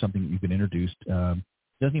 or just something that you've been introduced?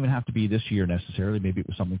 Doesn't even have to be this year necessarily. Maybe it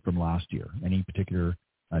was something from last year. Any particular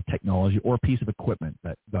technology or piece of equipment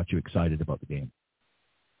that got you excited about the game?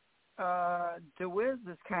 The Wiz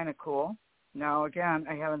is kind of cool. Now, again,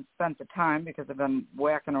 I haven't spent the time because I've been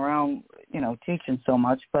whacking around, teaching so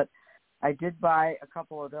much, but I did buy a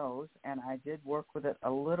couple of those, and I did work with it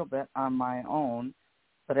a little bit on my own,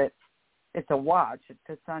 but it's a watch. It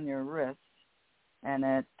fits on your wrist, and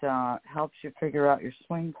it helps you figure out your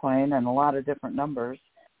swing plane and a lot of different numbers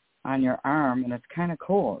on your arm, and it's kind of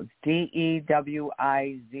cool. It's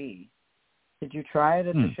DEWIZ. Did you try it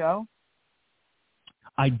at the show?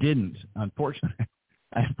 I didn't, unfortunately.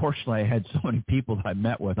 Unfortunately, I had so many people that I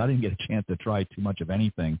met with, I didn't get a chance to try too much of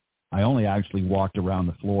anything. I only actually walked around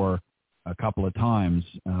the floor a couple of times,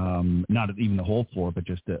 not even the whole floor, but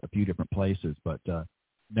just a few different places. But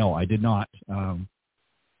no, I did not.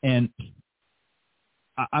 And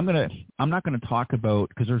I'm not going to talk about,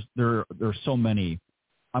 because there are so many.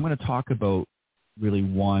 I'm going to talk about really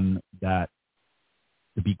one that,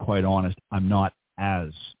 to be quite honest, I'm not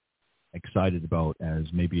as excited about as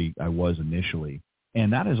maybe I was initially.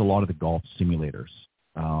 And that is a lot of the golf simulators.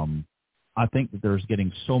 I think that there's getting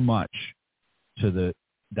so much that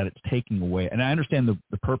it's taking away. And I understand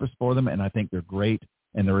the purpose for them, and I think they're great,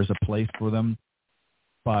 and there is a place for them.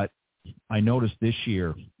 But I noticed this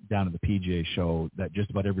year down at the PGA show that just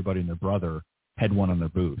about everybody and their brother had one on their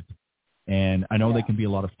booth. And I know they can be a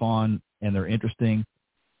lot of fun, and they're interesting,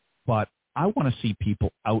 but I want to see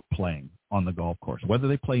people out playing on the golf course, whether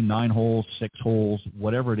they play 9 holes, 6 holes,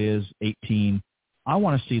 whatever it is, 18. I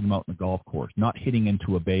want to see them out in the golf course, not hitting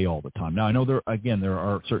into a bay all the time. Now, I know there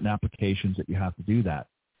are certain applications that you have to do that.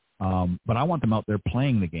 But I want them out there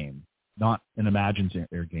playing the game, not an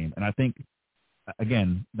imaginary game. And I think,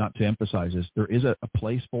 again, not to emphasize this, there is a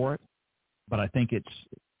place for it, but I think it's,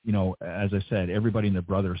 as I said, everybody and their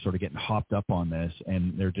brother are sort of getting hopped up on this,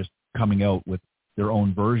 and they're just coming out with their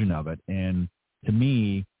own version of it. And to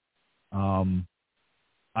me,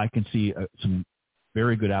 I can see some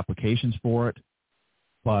very good applications for it,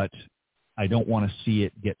 but I don't want to see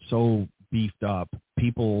it get so beefed up.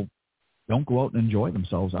 People don't go out and enjoy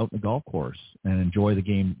themselves out in the golf course and enjoy the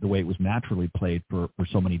game the way it was naturally played for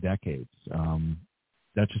so many decades.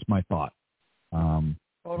 That's just my thought.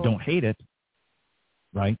 Totally. Don't hate it,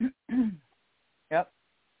 right? Yep.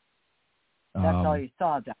 That's all you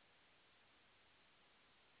saw, John.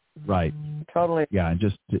 Right. Totally. Yeah, and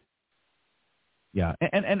just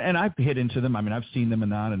and I've hit into them. I mean, I've seen them in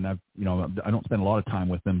that, and I don't spend a lot of time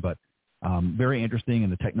with them, but very interesting,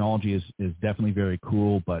 and the technology is definitely very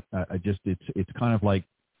cool. But it's kind of like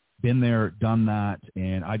been there, done that,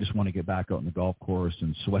 and I just want to get back out in the golf course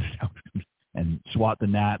and sweat it out and swat the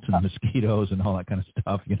gnats and the mosquitoes and all that kind of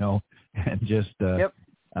stuff, and just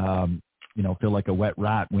feel like a wet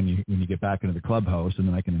rat when you get back into the clubhouse, and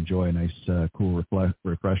then I can enjoy a nice cool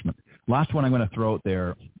refreshment. Last one I'm going to throw out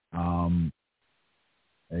there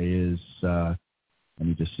is let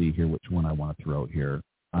me just see here which one I want to throw out here.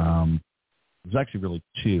 There's actually really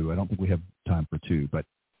two. I don't think we have time for two, but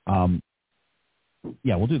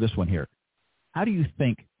yeah, we'll do this one here. How do you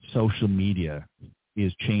think social media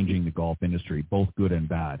is changing the golf industry, both good and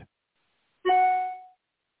bad?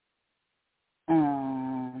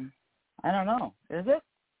 I don't know. Is it?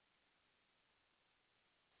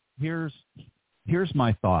 Here's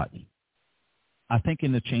my thought. I think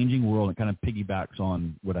in the changing world, it kind of piggybacks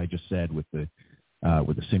on what I just said with the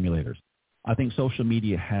simulators. I think social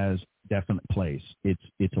media has definite place.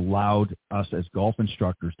 It's allowed us as golf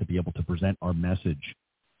instructors to be able to present our message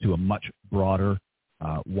to a much broader,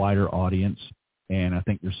 wider audience. And I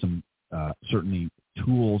think there's some certainly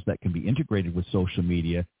tools that can be integrated with social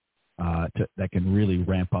media that can really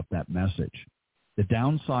ramp up that message. The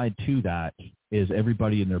downside to that is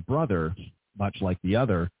everybody and their brother, much like the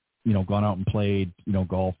other, gone out and played,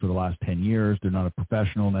 golf for the last 10 years. They're not a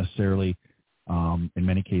professional necessarily. In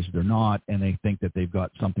many cases, they're not, and they think that they've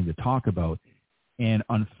got something to talk about. And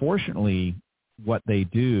unfortunately, what they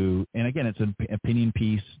do, and again, it's an opinion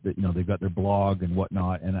piece that, they've got their blog and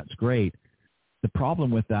whatnot, and that's great. The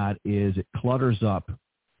problem with that is it clutters up.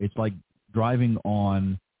 It's like driving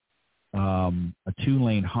on a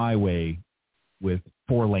 2-lane highway with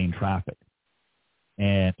 4-lane traffic.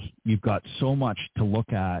 And you've got so much to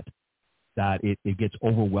look at that it gets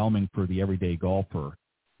overwhelming for the everyday golfer.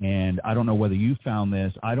 And I don't know whether you found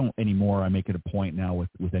this. I don't anymore. I make it a point now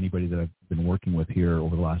with anybody that I've been working with here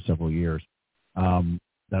over the last several years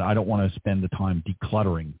that I don't want to spend the time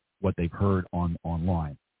decluttering what they've heard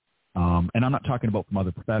online. And I'm not talking about from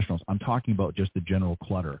other professionals. I'm talking about just the general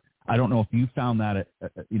clutter. I don't know if you found that,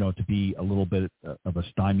 to be a little bit of a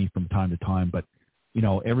stymie from time to time, but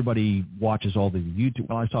everybody watches all the YouTube.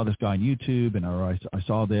 Well, I saw this guy on YouTube, or I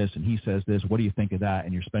saw this, and he says this. What do you think of that?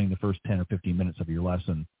 And you're spending the first 10 or 15 minutes of your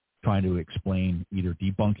lesson trying to explain either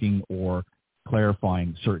debunking or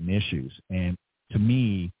clarifying certain issues. And to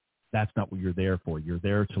me, that's not what you're there for. You're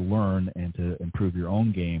there to learn and to improve your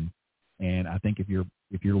own game. And I think if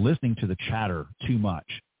you're listening to the chatter too much,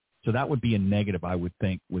 so that would be a negative, I would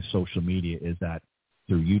think, with social media, is that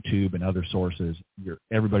through YouTube and other sources,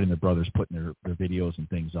 everybody and their brothers putting their videos and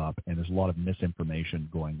things up, and there's a lot of misinformation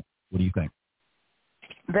going. What do you think?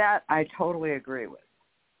 That I totally agree with.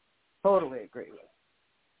 Totally agree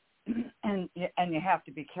with. And you have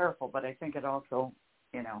to be careful, but I think it also,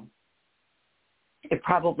 it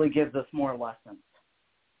probably gives us more lessons.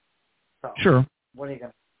 So, sure. What are you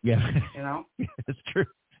going to? Yeah. It's true.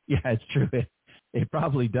 Yeah, it's true. It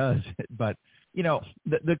probably does. But,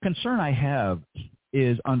 the concern I have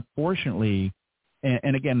is, unfortunately,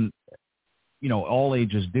 and again, all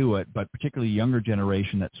ages do it, but particularly younger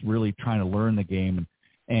generation that's really trying to learn the game.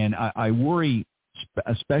 And I worry,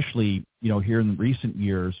 especially, here in recent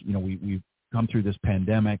years, we've come through this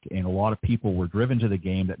pandemic, and a lot of people were driven to the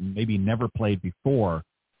game that maybe never played before.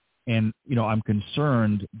 And, I'm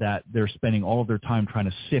concerned that they're spending all of their time trying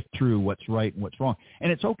to sift through what's right and what's wrong.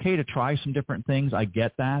 And it's okay to try some different things. I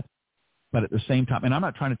get that. But at the same time, and I'm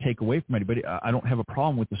not trying to take away from anybody, I don't have a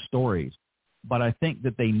problem with the stories, but I think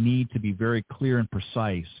that they need to be very clear and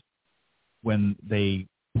precise when they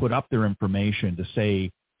put up their information to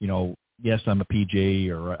say, yes, I'm a PGA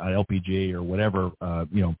or an LPGA or whatever,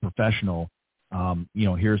 professional,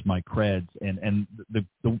 here's my creds. And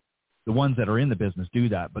the ones that are in the business do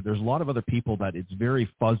that, but there's a lot of other people that it's very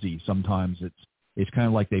fuzzy. Sometimes it's kind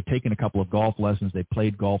of like they've taken a couple of golf lessons, they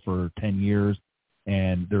played golf for 10 years,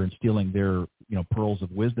 and they're instilling their, pearls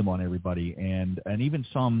of wisdom on everybody. And even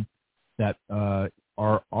some that are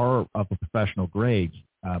of a professional grade,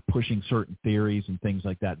 pushing certain theories and things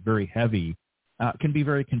like that, very heavy, can be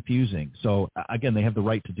very confusing. So again, they have the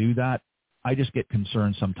right to do that. I just get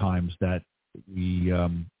concerned sometimes that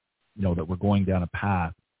that we're going down a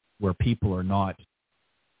path where people are not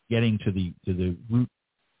getting to the root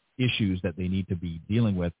issues that they need to be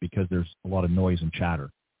dealing with because there's a lot of noise and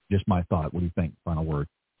chatter. Just my thought. What do you think? Final word.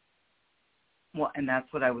 Well, and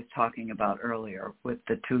that's what I was talking about earlier with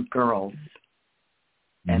the two girls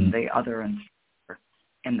and the other instructor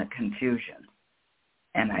and the confusion.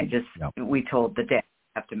 And we told the dad,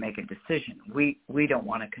 have to make a decision. We don't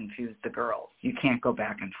want to confuse the girls. You can't go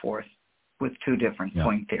back and forth with two different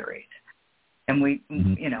point theories. And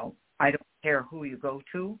I don't care who you go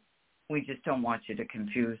to. We just don't want you to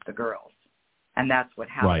confuse the girls. And that's what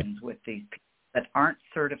happens with these people that aren't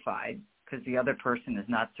certified, because the other person is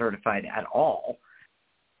not certified at all.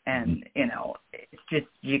 And, it's just,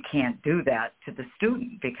 you can't do that to the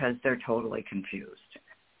student because they're totally confused.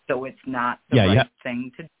 So it's not the right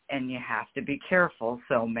thing to do, and you have to be careful.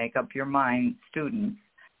 So make up your mind, students.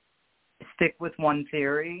 Stick with one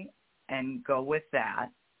theory and go with that,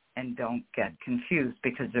 and don't get confused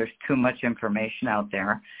because there's too much information out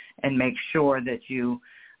there, and make sure that you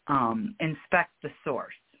inspect the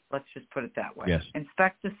source. Let's just put it that way. Yes.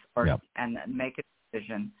 Inspect the source Yep. and then make a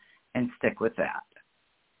decision and stick with that.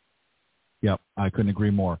 Yep, I couldn't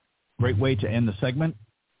agree more. Great way to end the segment.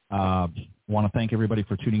 Want to thank everybody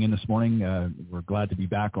for tuning in this morning. We're glad to be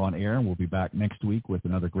back on air. We'll be back next week with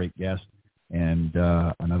another great guest and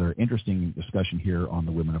another interesting discussion here on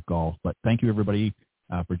the Women of Golf. But thank you, everybody,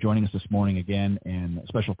 for joining us this morning again, and a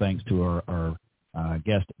special thanks to our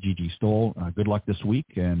guest, Gigi Stoll. Good luck this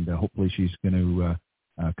week, and hopefully she's going to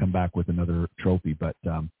come back with another trophy. But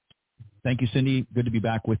thank you, Cindy. Good to be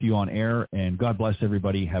back with you on air, and God bless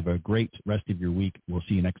everybody. Have a great rest of your week. We'll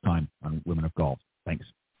see you next time on Women of Golf. Thanks.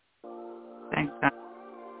 Thanks.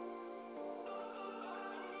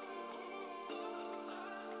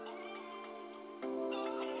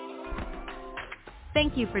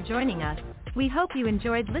 Thank you for joining us. We hope you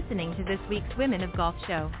enjoyed listening to this week's Women of Golf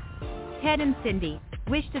show. Ted and Cindy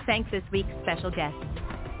wish to thank this week's special guests.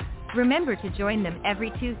 Remember to join them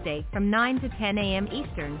every Tuesday from 9 to 10 a.m.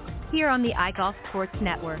 Eastern here on the iGolf Sports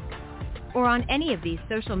Network, or on any of these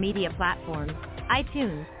social media platforms: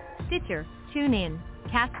 iTunes, Stitcher, TuneIn,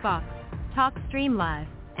 CastBox, TalkStream Live,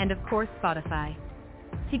 and of course Spotify.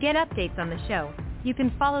 To get updates on the show, you can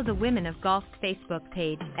follow the Women of Golf's Facebook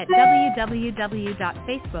page at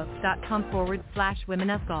www.facebook.com/Women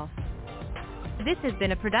of Golf. This has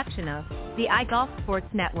been a production of the iGolf Sports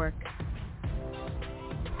Network.